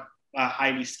accurate, but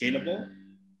highly scalable?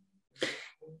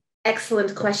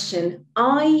 Excellent question.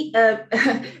 I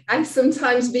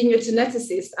sometimes, being a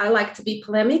geneticist, I like to be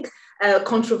polemic,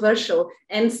 controversial,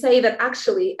 and say that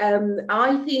actually,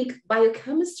 I think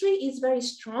biochemistry is very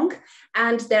strong,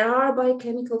 and there are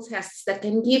biochemical tests that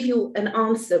can give you an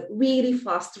answer really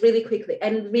fast, really quickly,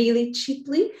 and really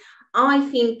cheaply. I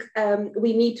think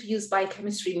we need to use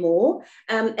biochemistry more,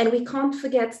 and we can't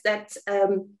forget that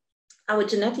our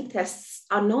genetic tests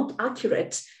are not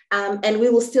accurate, and we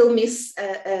will still miss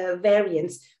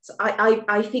variants. So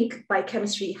I think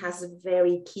biochemistry has a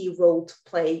very key role to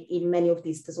play in many of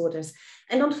these disorders.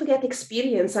 And don't forget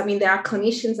experience. I mean, there are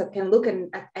clinicians that can look at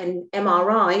an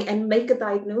MRI and make a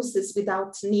diagnosis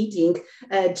without needing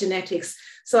genetics.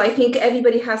 So I think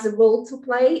everybody has a role to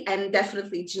play, and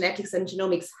definitely genetics and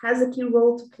genomics has a key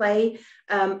role to play,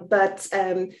 but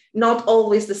not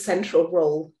always the central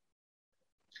role.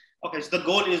 Okay, so the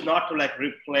goal is not to like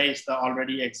replace the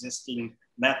already existing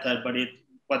method,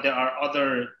 but there are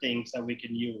other things that we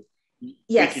can use.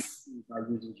 Yes. By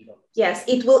using genomics. Yes,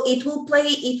 it will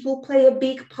play a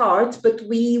big part, but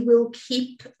we will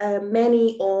keep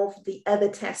many of the other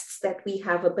tests that we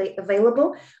have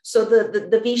available. So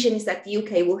the vision is that the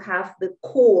UK will have the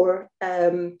core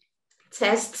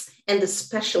tests and the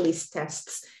specialist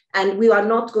tests, and we are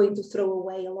not going to throw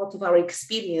away a lot of our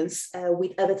experience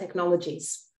with other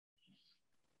technologies.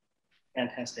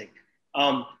 Fantastic.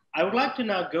 I would like to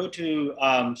now go to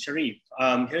Shareef.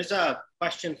 Here's a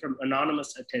question from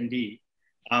anonymous attendee.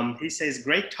 He says,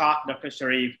 great talk, Dr.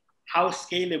 Shareef. How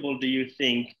scalable do you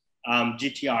think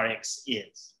GTRX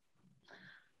is?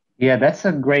 Yeah, that's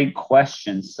a great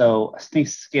question. So I think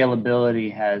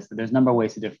scalability there's a number of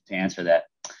ways to answer that.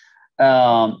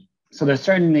 So there's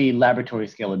certainly laboratory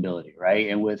scalability, right?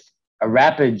 And with a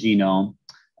rapid genome,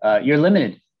 you're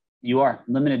limited. You are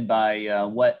limited by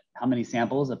how many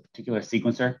samples a particular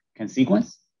sequencer can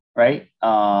sequence, right?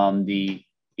 The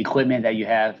equipment that you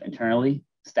have internally,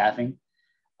 staffing,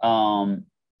 and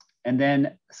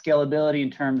then scalability in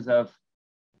terms of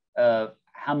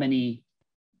how many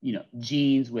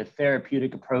genes with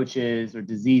therapeutic approaches or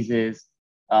diseases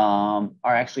are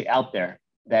actually out there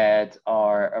that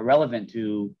are relevant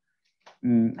to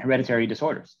hereditary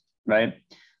disorders, right?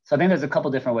 So I think there's a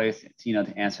couple different ways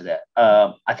to answer that.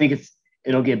 I think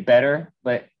it'll get better,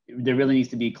 but there really needs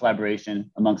to be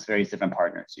collaboration amongst various different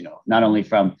partners, not only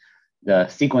from the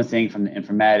sequencing, from the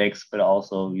informatics, but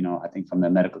also, I think from the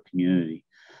medical community.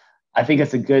 I think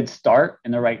it's a good start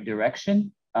in the right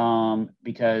direction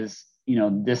because,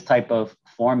 this type of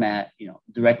format,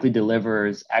 directly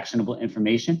delivers actionable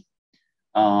information,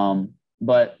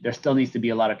 but there still needs to be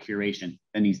a lot of curation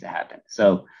that needs to happen.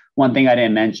 So one thing I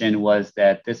didn't mention was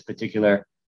that this particular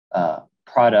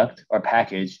product or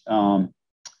package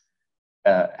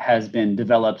has been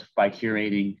developed by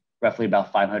curating roughly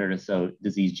about 500 or so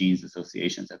disease genes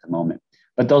associations at the moment.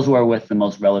 but those were with the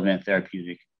most relevant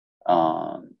therapeutic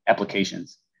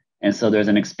applications. And so there's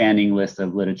an expanding list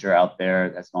of literature out there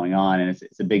that's going on, and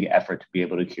it's a big effort to be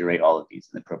able to curate all of these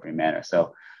in the appropriate manner.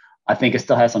 So I think it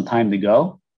still has some time to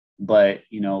go, but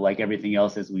like everything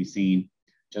else, as we've seen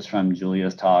just from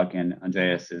Julia's talk and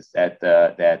Andreas, is that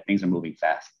things are moving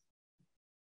fast.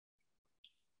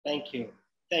 Thank you.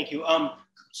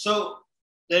 So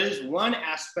there is one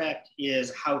aspect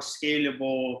is how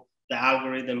scalable the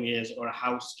algorithm is, or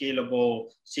how scalable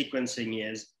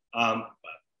sequencing is.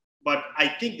 But I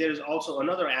think there's also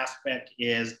another aspect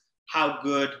is how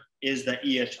good is the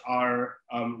EHR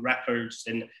records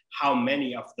and how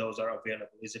many of those are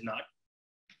available, is it not?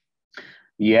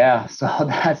 Yeah, so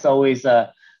that's always an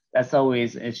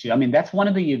issue. I mean, that's one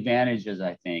of the advantages,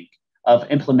 I think, of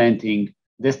implementing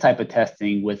this type of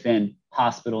testing within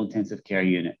hospital intensive care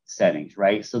unit settings,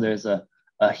 right? So there's a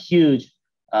huge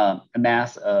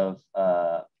mass of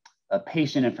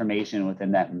patient information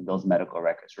within those medical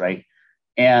records, right?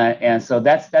 And so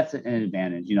that's an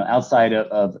advantage, outside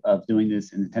of doing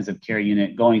this in intensive care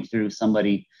unit, going through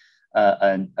somebody,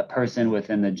 a person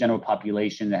within the general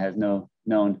population that has no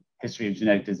known history of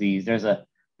genetic disease.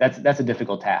 That's a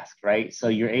difficult task, right? So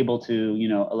you're able to,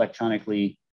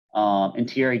 electronically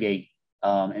interrogate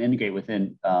and integrate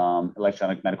within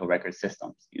electronic medical record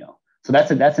systems, So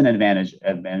that's an advantage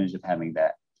of having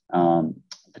that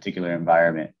particular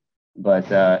environment. But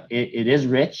it is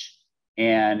rich.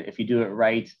 And if you do it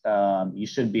right, you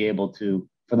should be able to,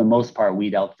 for the most part,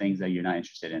 weed out things that you're not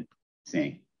interested in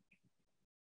seeing.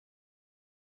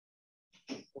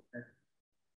 Okay.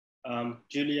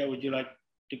 Julia, would you like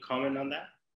to comment on that?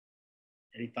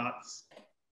 Any thoughts?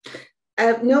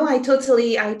 No, I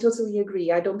totally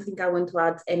agree. I don't think I want to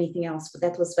add anything else, but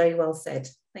that was very well said.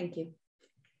 Thank you.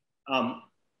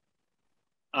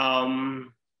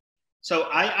 So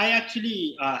I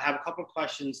actually have a couple of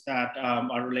questions that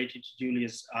are related to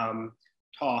Julia's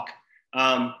talk.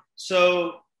 I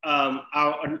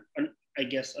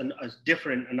guess a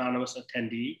different anonymous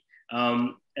attendee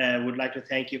would like to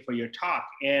thank you for your talk.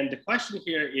 And the question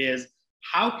here is,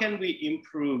 how can we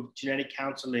improve genetic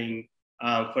counseling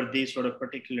for these sort of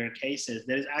particular cases?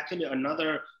 There is actually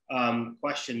another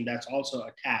question that's also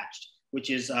attached, which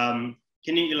is, can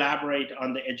you elaborate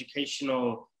on the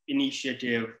educational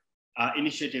initiatives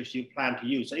you plan to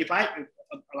use? So if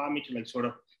allow me to sort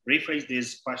of rephrase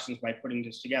these questions by putting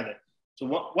this together. So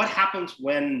what happens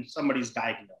when somebody's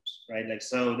diagnosed, right?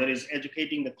 So there is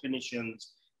educating the clinicians,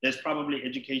 there's probably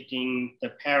educating the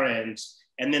parents,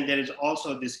 and then there is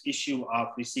also this issue of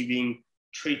receiving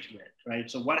treatment, right?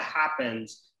 So what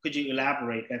happens, could you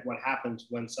elaborate what happens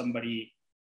when somebody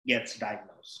gets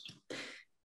diagnosed?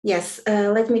 Yes,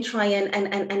 let me try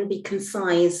and be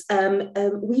concise.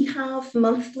 We have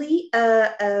monthly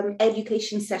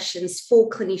education sessions for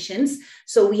clinicians.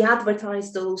 So we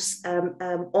advertise those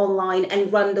online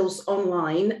and run those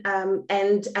online,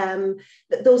 and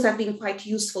those have been quite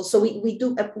useful. So we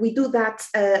do that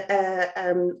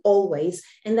always.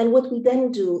 And then what we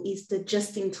then do is the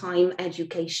just-in-time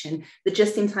education. The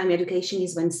just-in-time education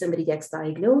is when somebody gets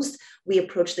diagnosed, we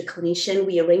approach the clinician,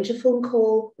 we arrange a phone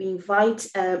call, we invite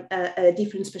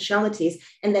different specialties,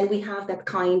 and then we have that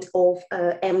kind of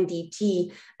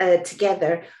MDT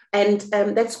together. And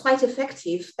that's quite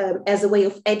effective as a way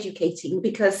of educating,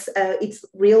 because it's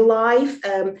real life,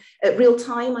 real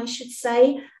time, I should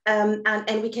say,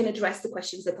 and we can address the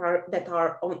questions that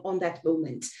are on that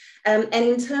moment. And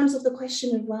in terms of the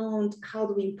question around how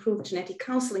do we improve genetic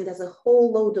counseling, there's a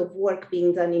whole load of work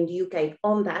being done in the UK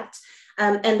on that.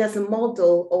 And there's a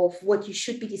model of what you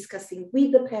should be discussing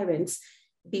with the parents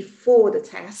before the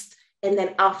test and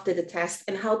then after the test,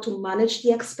 and how to manage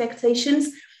the expectations.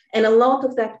 And a lot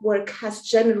of that work has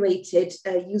generated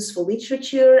useful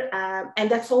literature,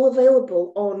 and that's all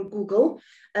available on Google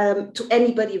to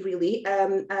anybody, really.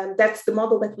 That's the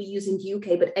model that we use in the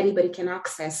UK, but anybody can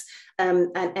access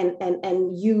and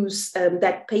use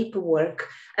that paperwork.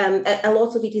 A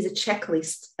lot of it is a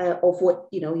checklist of what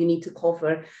you need to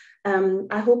cover.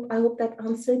 I hope that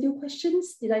answered your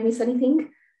questions. Did I miss anything?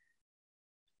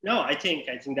 No, I think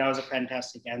that was a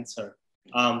fantastic answer.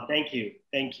 Thank you,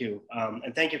 and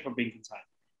thank you for being concise.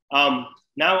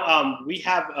 Now we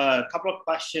have a couple of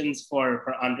questions for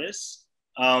Andreas.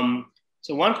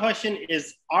 So one question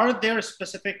is: are there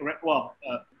specific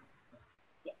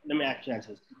let me actually answer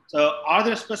this. So, are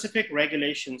there specific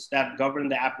regulations that govern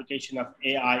the application of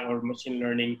AI or machine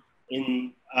learning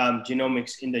in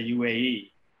genomics in the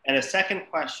UAE? And a second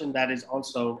question that is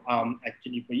also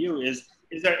actually for you is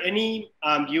there any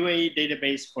UAE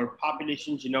database for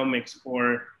population genomics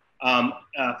for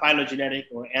phylogenetic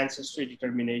or ancestry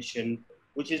determination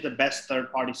which is the best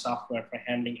third-party software for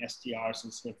handling STRs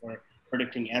and for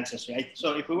predicting ancestry.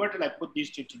 So if we were to like put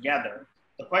these two together,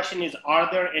 the question is, are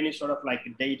there any sort of like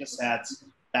data sets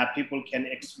that people can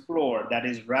explore that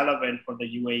is relevant for the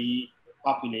UAE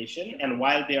population? And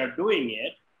while they are doing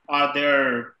it,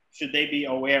 should they be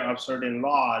aware of certain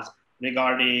laws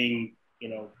regarding, you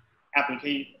know,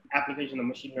 application of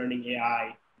machine learning,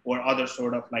 AI, or other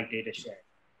sort of like data share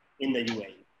in the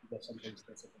UAE? That's something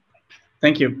specific.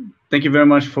 Thank you. Thank you very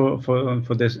much for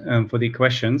this for the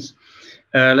questions.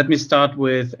 Let me start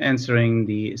with answering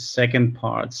the second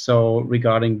part. So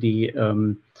regarding the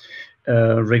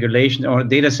regulation or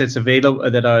data sets available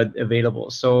that are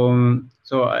available. So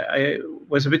I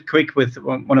was a bit quick with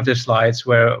one of the slides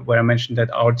where I mentioned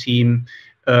that our team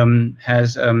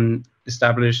has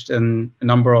established a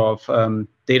number of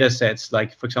data sets,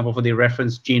 like for example, for the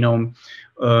reference genome,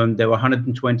 there were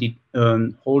 120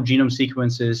 whole genome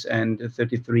sequences and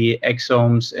 33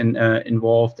 exomes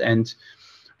involved. And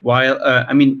while,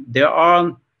 I mean, there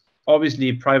are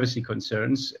obviously privacy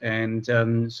concerns, and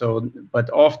but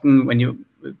often when you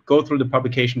go through the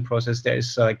publication process, there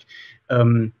is like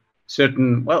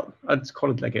certain, well, let's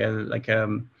call it like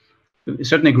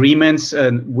certain agreements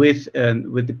with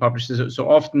the publishers. So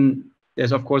often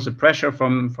there's of course a pressure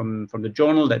from the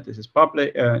journal that this is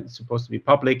public, it's supposed to be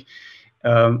public,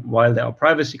 while there are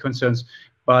privacy concerns.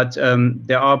 But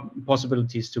there are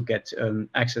possibilities to get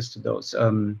access to those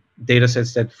data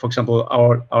sets that, for example,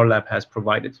 our lab has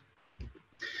provided.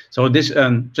 So this,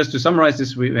 just to summarize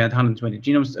this, we had 120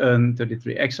 genomes,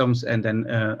 33 exomes, and then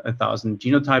 1,000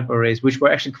 genotype arrays, which were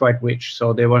actually quite rich.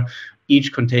 So they were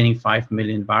each containing 5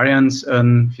 million variants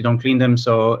if you don't clean them.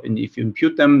 So and if you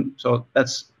impute them, so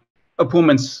that's a poor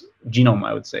man's genome,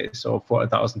 I would say. So for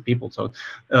 1,000 people. So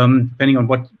depending on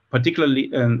what particularly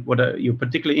what you're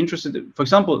particularly interested in. For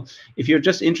example, if you're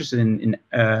just interested in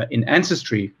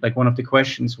ancestry, like one of the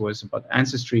questions was about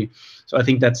ancestry, so I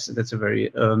think that's a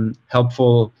very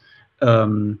helpful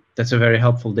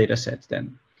data set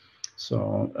then.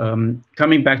 So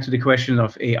coming back to the question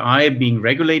of AI being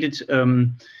regulated,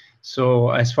 so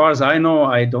as far as I know,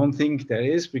 I don't think there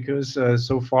is, because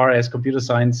so far as computer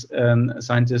science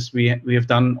scientists, we have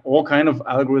done all kind of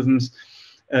algorithms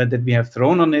that we have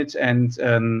thrown on it,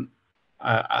 and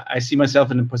I see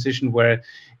myself in a position where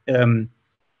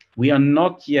we are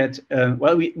not yet,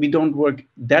 well, we don't work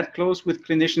that close with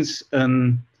clinicians,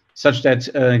 such that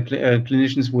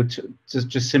clinicians would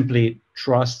just simply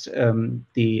trust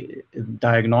the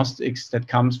diagnostics that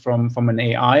comes from an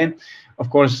AI. Of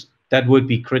course, that would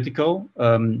be critical,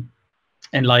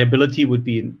 and liability would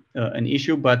be an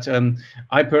issue. But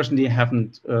I personally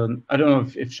haven't, I don't know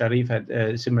if Shareef had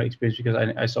a similar experience,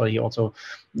 because I saw he also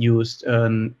used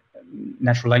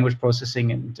natural language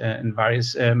processing and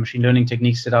various machine learning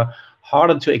techniques that are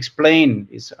harder to explain.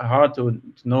 It's hard to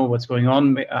know what's going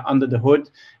on under the hood,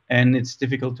 and it's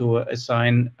difficult to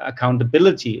assign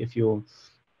accountability if you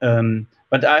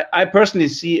but I personally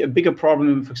see a bigger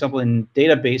problem, for example, in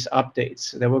database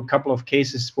updates. There were a couple of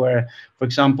cases where, for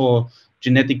example,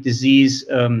 genetic disease,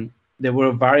 there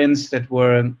were variants that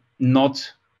were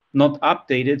not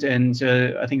updated, and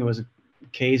I think it was a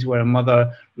case where a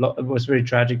mother was very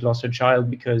tragic, lost her child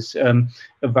because a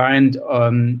variant,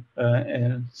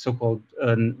 so-called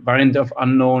variant of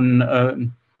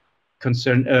unknown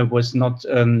concern was not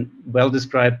well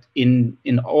described in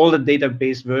all the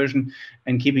database version,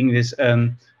 and keeping this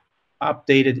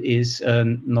updated is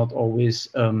not always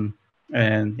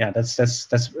and yeah, that's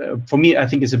for me, I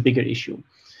think, is a bigger issue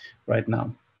right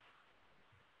now.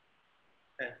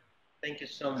 Okay. Thank you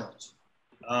so much.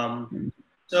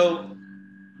 So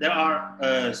there are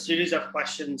a series of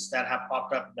questions that have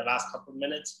popped up in the last couple of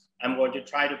minutes. I'm going to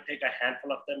try to pick a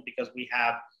handful of them because we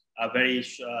have a very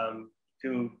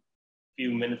few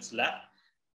minutes left.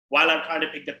 While I'm trying to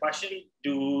pick the question,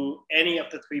 do any of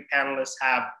the three panelists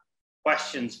have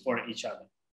questions for each other?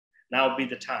 Now would be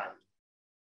the time.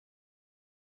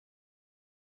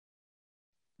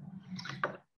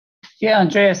 Yeah,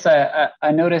 Andreas,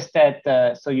 I noticed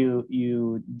that, so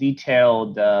you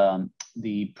detailed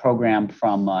the program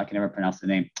from, I can never pronounce the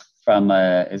name, from,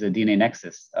 is it DNA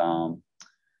Nexus,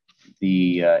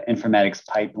 the informatics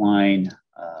pipeline.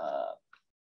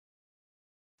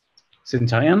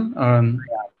 Centayan?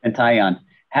 Centayan.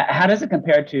 How does it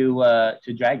compare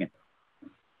to Dragon?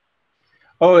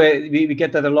 Oh, we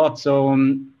get that a lot. So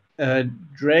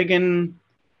Dragon,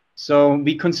 so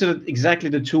we considered exactly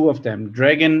the two of them,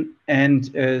 Dragon and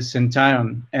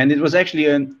Centayan. And it was actually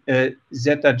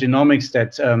Zeta Genomics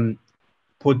that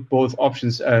put both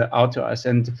options out to us.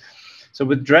 And so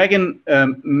with Dragon,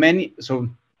 so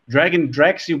Dragon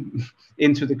drags you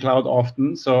into the cloud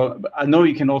often. So I know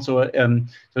you can also,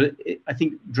 I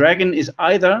think Dragon is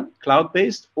either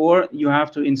cloud-based or you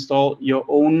have to install your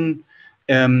own,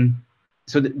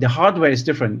 so the hardware is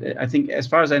different. I think as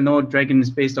far as I know, Dragon is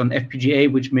based on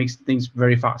FPGA, which makes things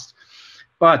very fast.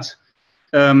 But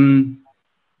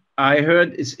I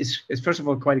heard it's first of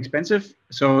all quite expensive.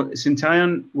 So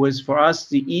Centurion was for us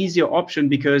the easier option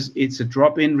because it's a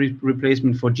drop-in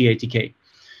replacement for GATK.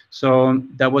 So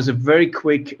that was a very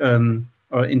quick,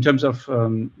 in terms of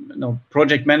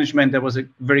project management, that was a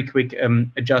very quick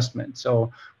adjustment.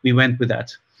 So we went with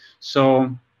that.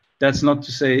 So that's not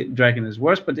to say Dragon is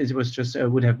worse, but it was just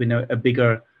would have been a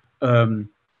bigger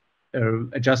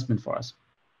adjustment for us.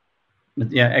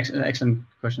 But yeah, excellent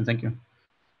question. Thank you.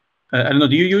 I don't know.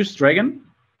 Do you use Dragon?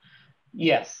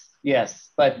 Yes,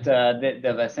 but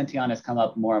the Centurion has come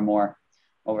up more and more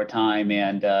over time,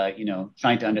 and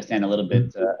trying to understand a little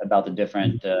bit about the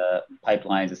different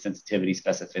pipelines, the sensitivity,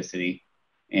 specificity,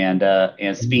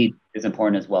 and speed is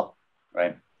important as well,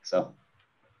 right? So.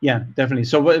 Yeah, definitely.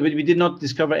 So we did not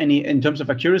discover any, in terms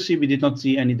of accuracy, we did not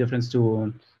see any difference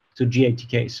to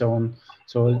GATK. So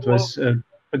it was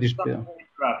pretty.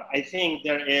 I think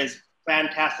there is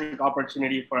fantastic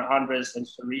opportunity for Andreas and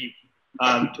Shareef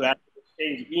to actually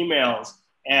exchange emails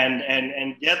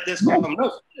and get this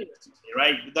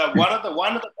right? One of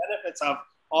the benefits of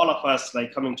all of us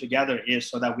like coming together is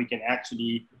so that we can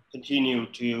actually continue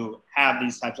to have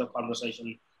these types of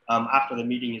conversations after the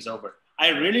meeting is over. I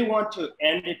really want to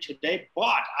end it today,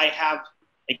 but I have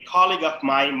a colleague of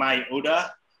mine,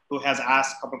 Oda, who has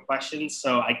asked a couple of questions,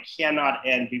 so I cannot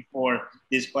end before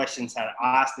these questions are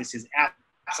asked. This is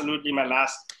absolutely my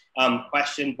last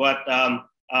question, but I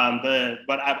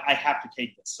have to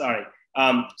take this. Sorry.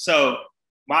 So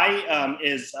my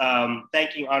is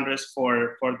thanking Andreas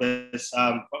for this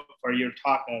for your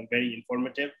talk. Very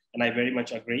informative, and I very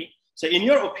much agree. So in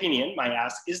your opinion, my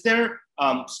ask, is there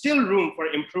still room for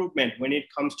improvement when it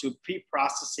comes to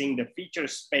pre-processing the feature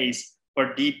space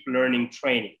for deep learning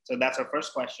training? So that's our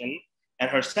first question. And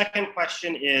her second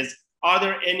question is, are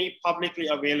there any publicly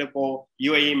available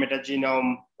UAE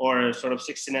metagenome or sort of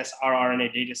 16S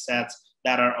rRNA data sets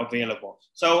that are available?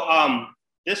 So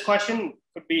this question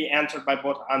could be answered by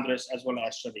both Andreas as well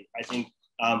as Shareef. I think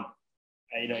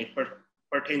it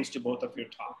pertains to both of your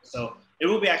talks. So it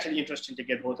will be actually interesting to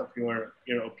get both of your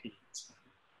opinions.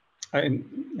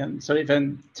 Sorry if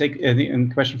I take the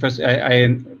question first.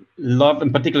 I love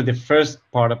in particular the first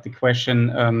part of the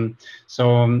question.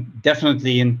 So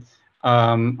definitely,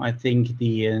 I think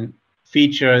the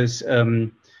features,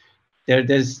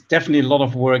 there's definitely a lot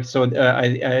of work. So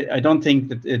I don't think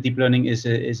that deep learning is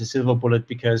a silver bullet,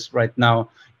 because right now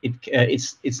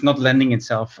it's not lending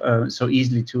itself so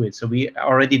easily to it. So we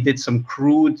already did some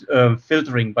crude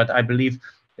filtering, but I believe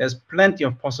there's plenty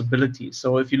of possibilities.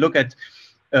 So if you look at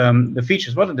the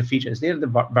features, what are the features? They are the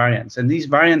variants, and these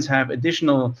variants have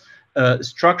additional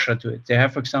structure to it. They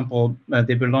have, for example,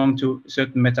 they belong to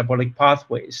certain metabolic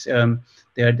pathways.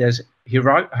 There's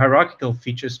hierarchical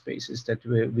feature spaces that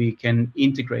we can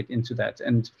integrate into that,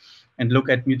 and look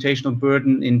at mutational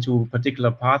burden into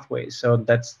particular pathways. So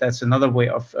that's another way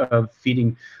of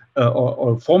feeding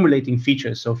or formulating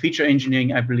features. So feature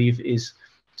engineering, I believe, is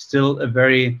still a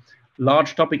very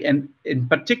large topic, and in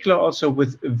particular also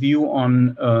with a view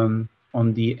on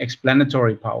the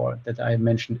explanatory power that I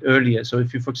mentioned earlier. So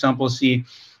if you, for example, see,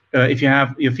 if you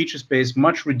have your feature space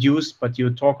much reduced, but you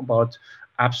talk about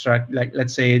abstract, like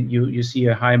let's say you see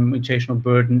a high mutational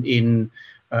burden in,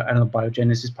 I don't know,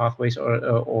 biogenesis pathways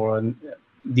or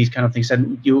these kind of things,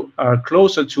 and you are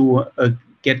closer to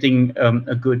getting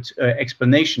a good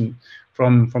explanation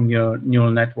from your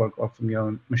neural network or from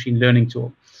your machine learning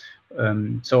tool.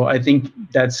 So I think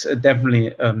that's definitely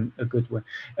a good one.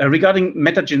 Regarding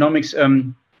metagenomics,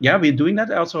 yeah, we're doing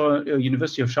that. Also,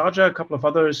 University of Sharjah, a couple of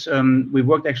others. We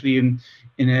worked actually in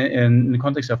the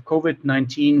context of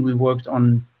COVID-19. We worked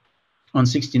on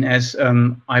 16S.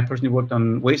 I personally worked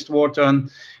on wastewater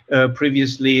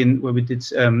previously, where we did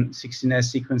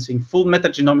 16S sequencing. Full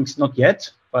metagenomics, not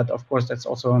yet, but of course that's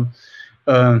also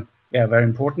yeah, very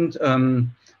important.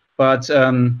 But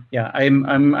yeah,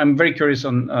 I'm very curious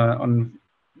on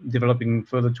developing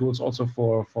further tools also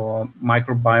for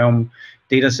microbiome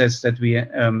data sets that we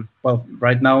well,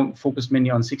 right now focus mainly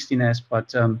on 16S,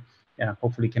 but yeah,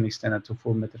 hopefully can extend it to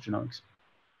full metagenomics.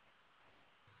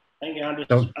 Thank you, Andreas.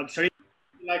 So, I'm sorry,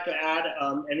 would you like to add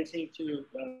anything to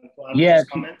Andreas'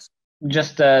 comments?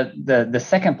 Just the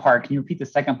second part. Can you repeat the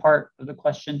second part of the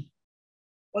question?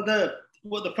 Well,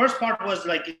 the first part was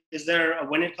like, is there,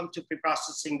 when it comes to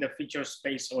pre-processing the feature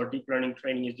space or deep learning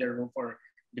training, is there room for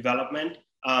development?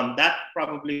 That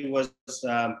probably was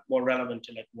more relevant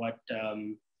to like what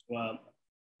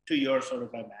to your sort of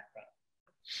a background.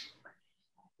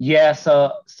 Yeah,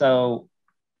 so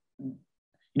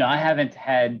I haven't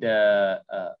had a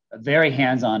very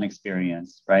hands-on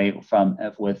experience, right,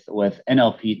 with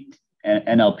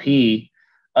NLP,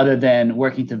 other than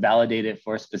working to validate it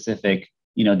for specific,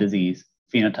 disease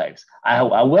phenotypes.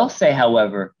 I will say,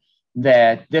 however,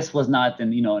 that this was not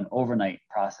an overnight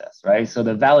process, right? So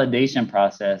the validation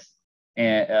process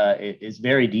is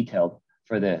very detailed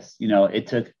for this. It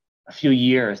took a few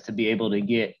years to be able to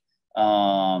get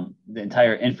the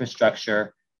entire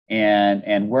infrastructure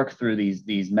and work through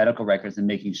these medical records and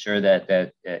making sure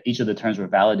that each of the terms were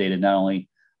validated, not only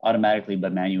automatically,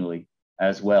 but manually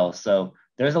as well. So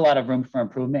there's a lot of room for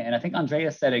improvement. And I think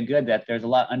Andreas said it good, that there's a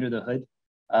lot under the hood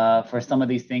for some of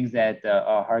these things that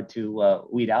are hard to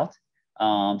weed out,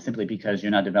 simply because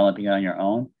you're not developing it on your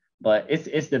own. But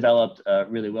it's developed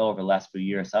really well over the last few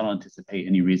years. So I don't anticipate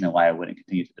any reason why it wouldn't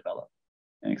continue to develop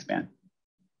and expand.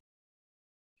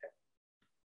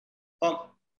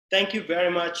 Well, thank you very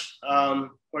much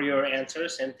for your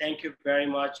answers, and thank you very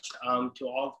much to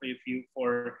all three of you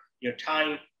for your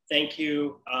time. Thank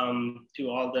you to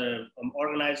all the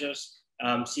organizers,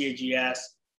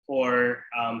 CAGS, for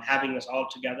having us all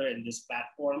together in this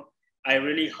platform. I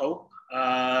really hope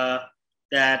that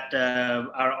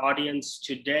our audience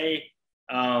today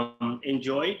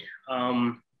enjoyed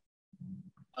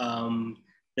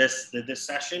this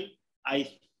session. I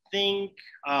think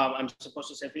I'm supposed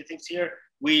to say a few things here.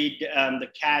 The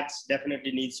CAGS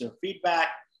definitely needs your feedback.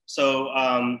 So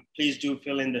please do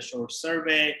fill in the short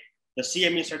survey. The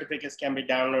CME certificates can be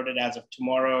downloaded as of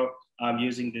tomorrow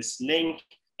using this link.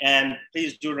 And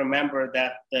please do remember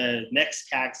that the next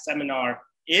CAGS seminar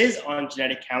is on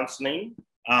genetic counseling.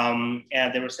 And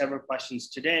there were several questions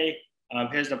today.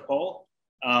 Here's the poll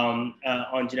on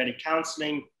genetic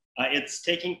counseling. It's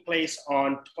taking place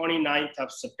on 29th of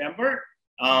September.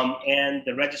 And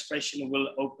the registration will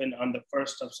open on the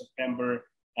 1st of September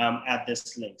at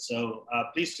this link. So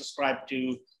please subscribe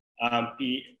to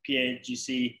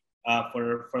PAGC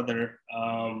for further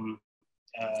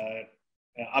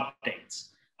updates.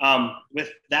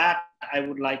 With that, I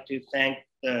would like to thank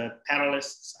our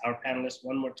panelists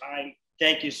one more time.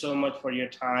 Thank you so much for your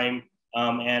time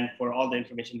and for all the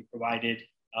information you provided.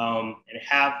 And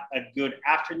have a good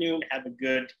afternoon, have a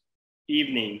good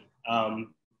evening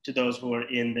to those who are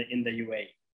in the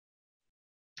UAE.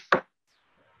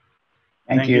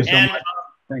 Thank you so much.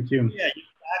 Thank you. Yeah,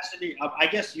 actually, I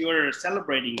guess you're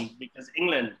celebrating because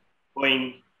England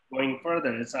going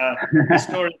further. It's a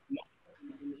historic in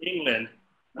England.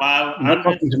 While not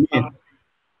talking to me.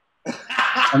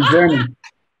 I'm German.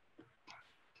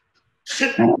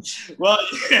 Well,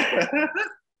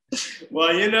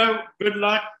 well, good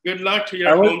luck to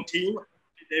your home team.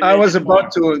 I was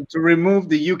about to remove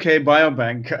the UK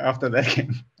biobank after that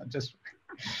game.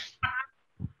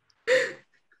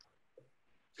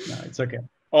 No, it's okay.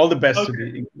 All the best to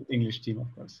the English team,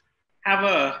 of course. Have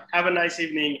a nice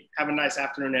evening. Have a nice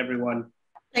afternoon, everyone.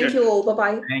 Thank you all.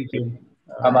 Bye-bye. Thank you.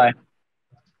 Bye-bye.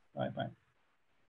 Bye-bye.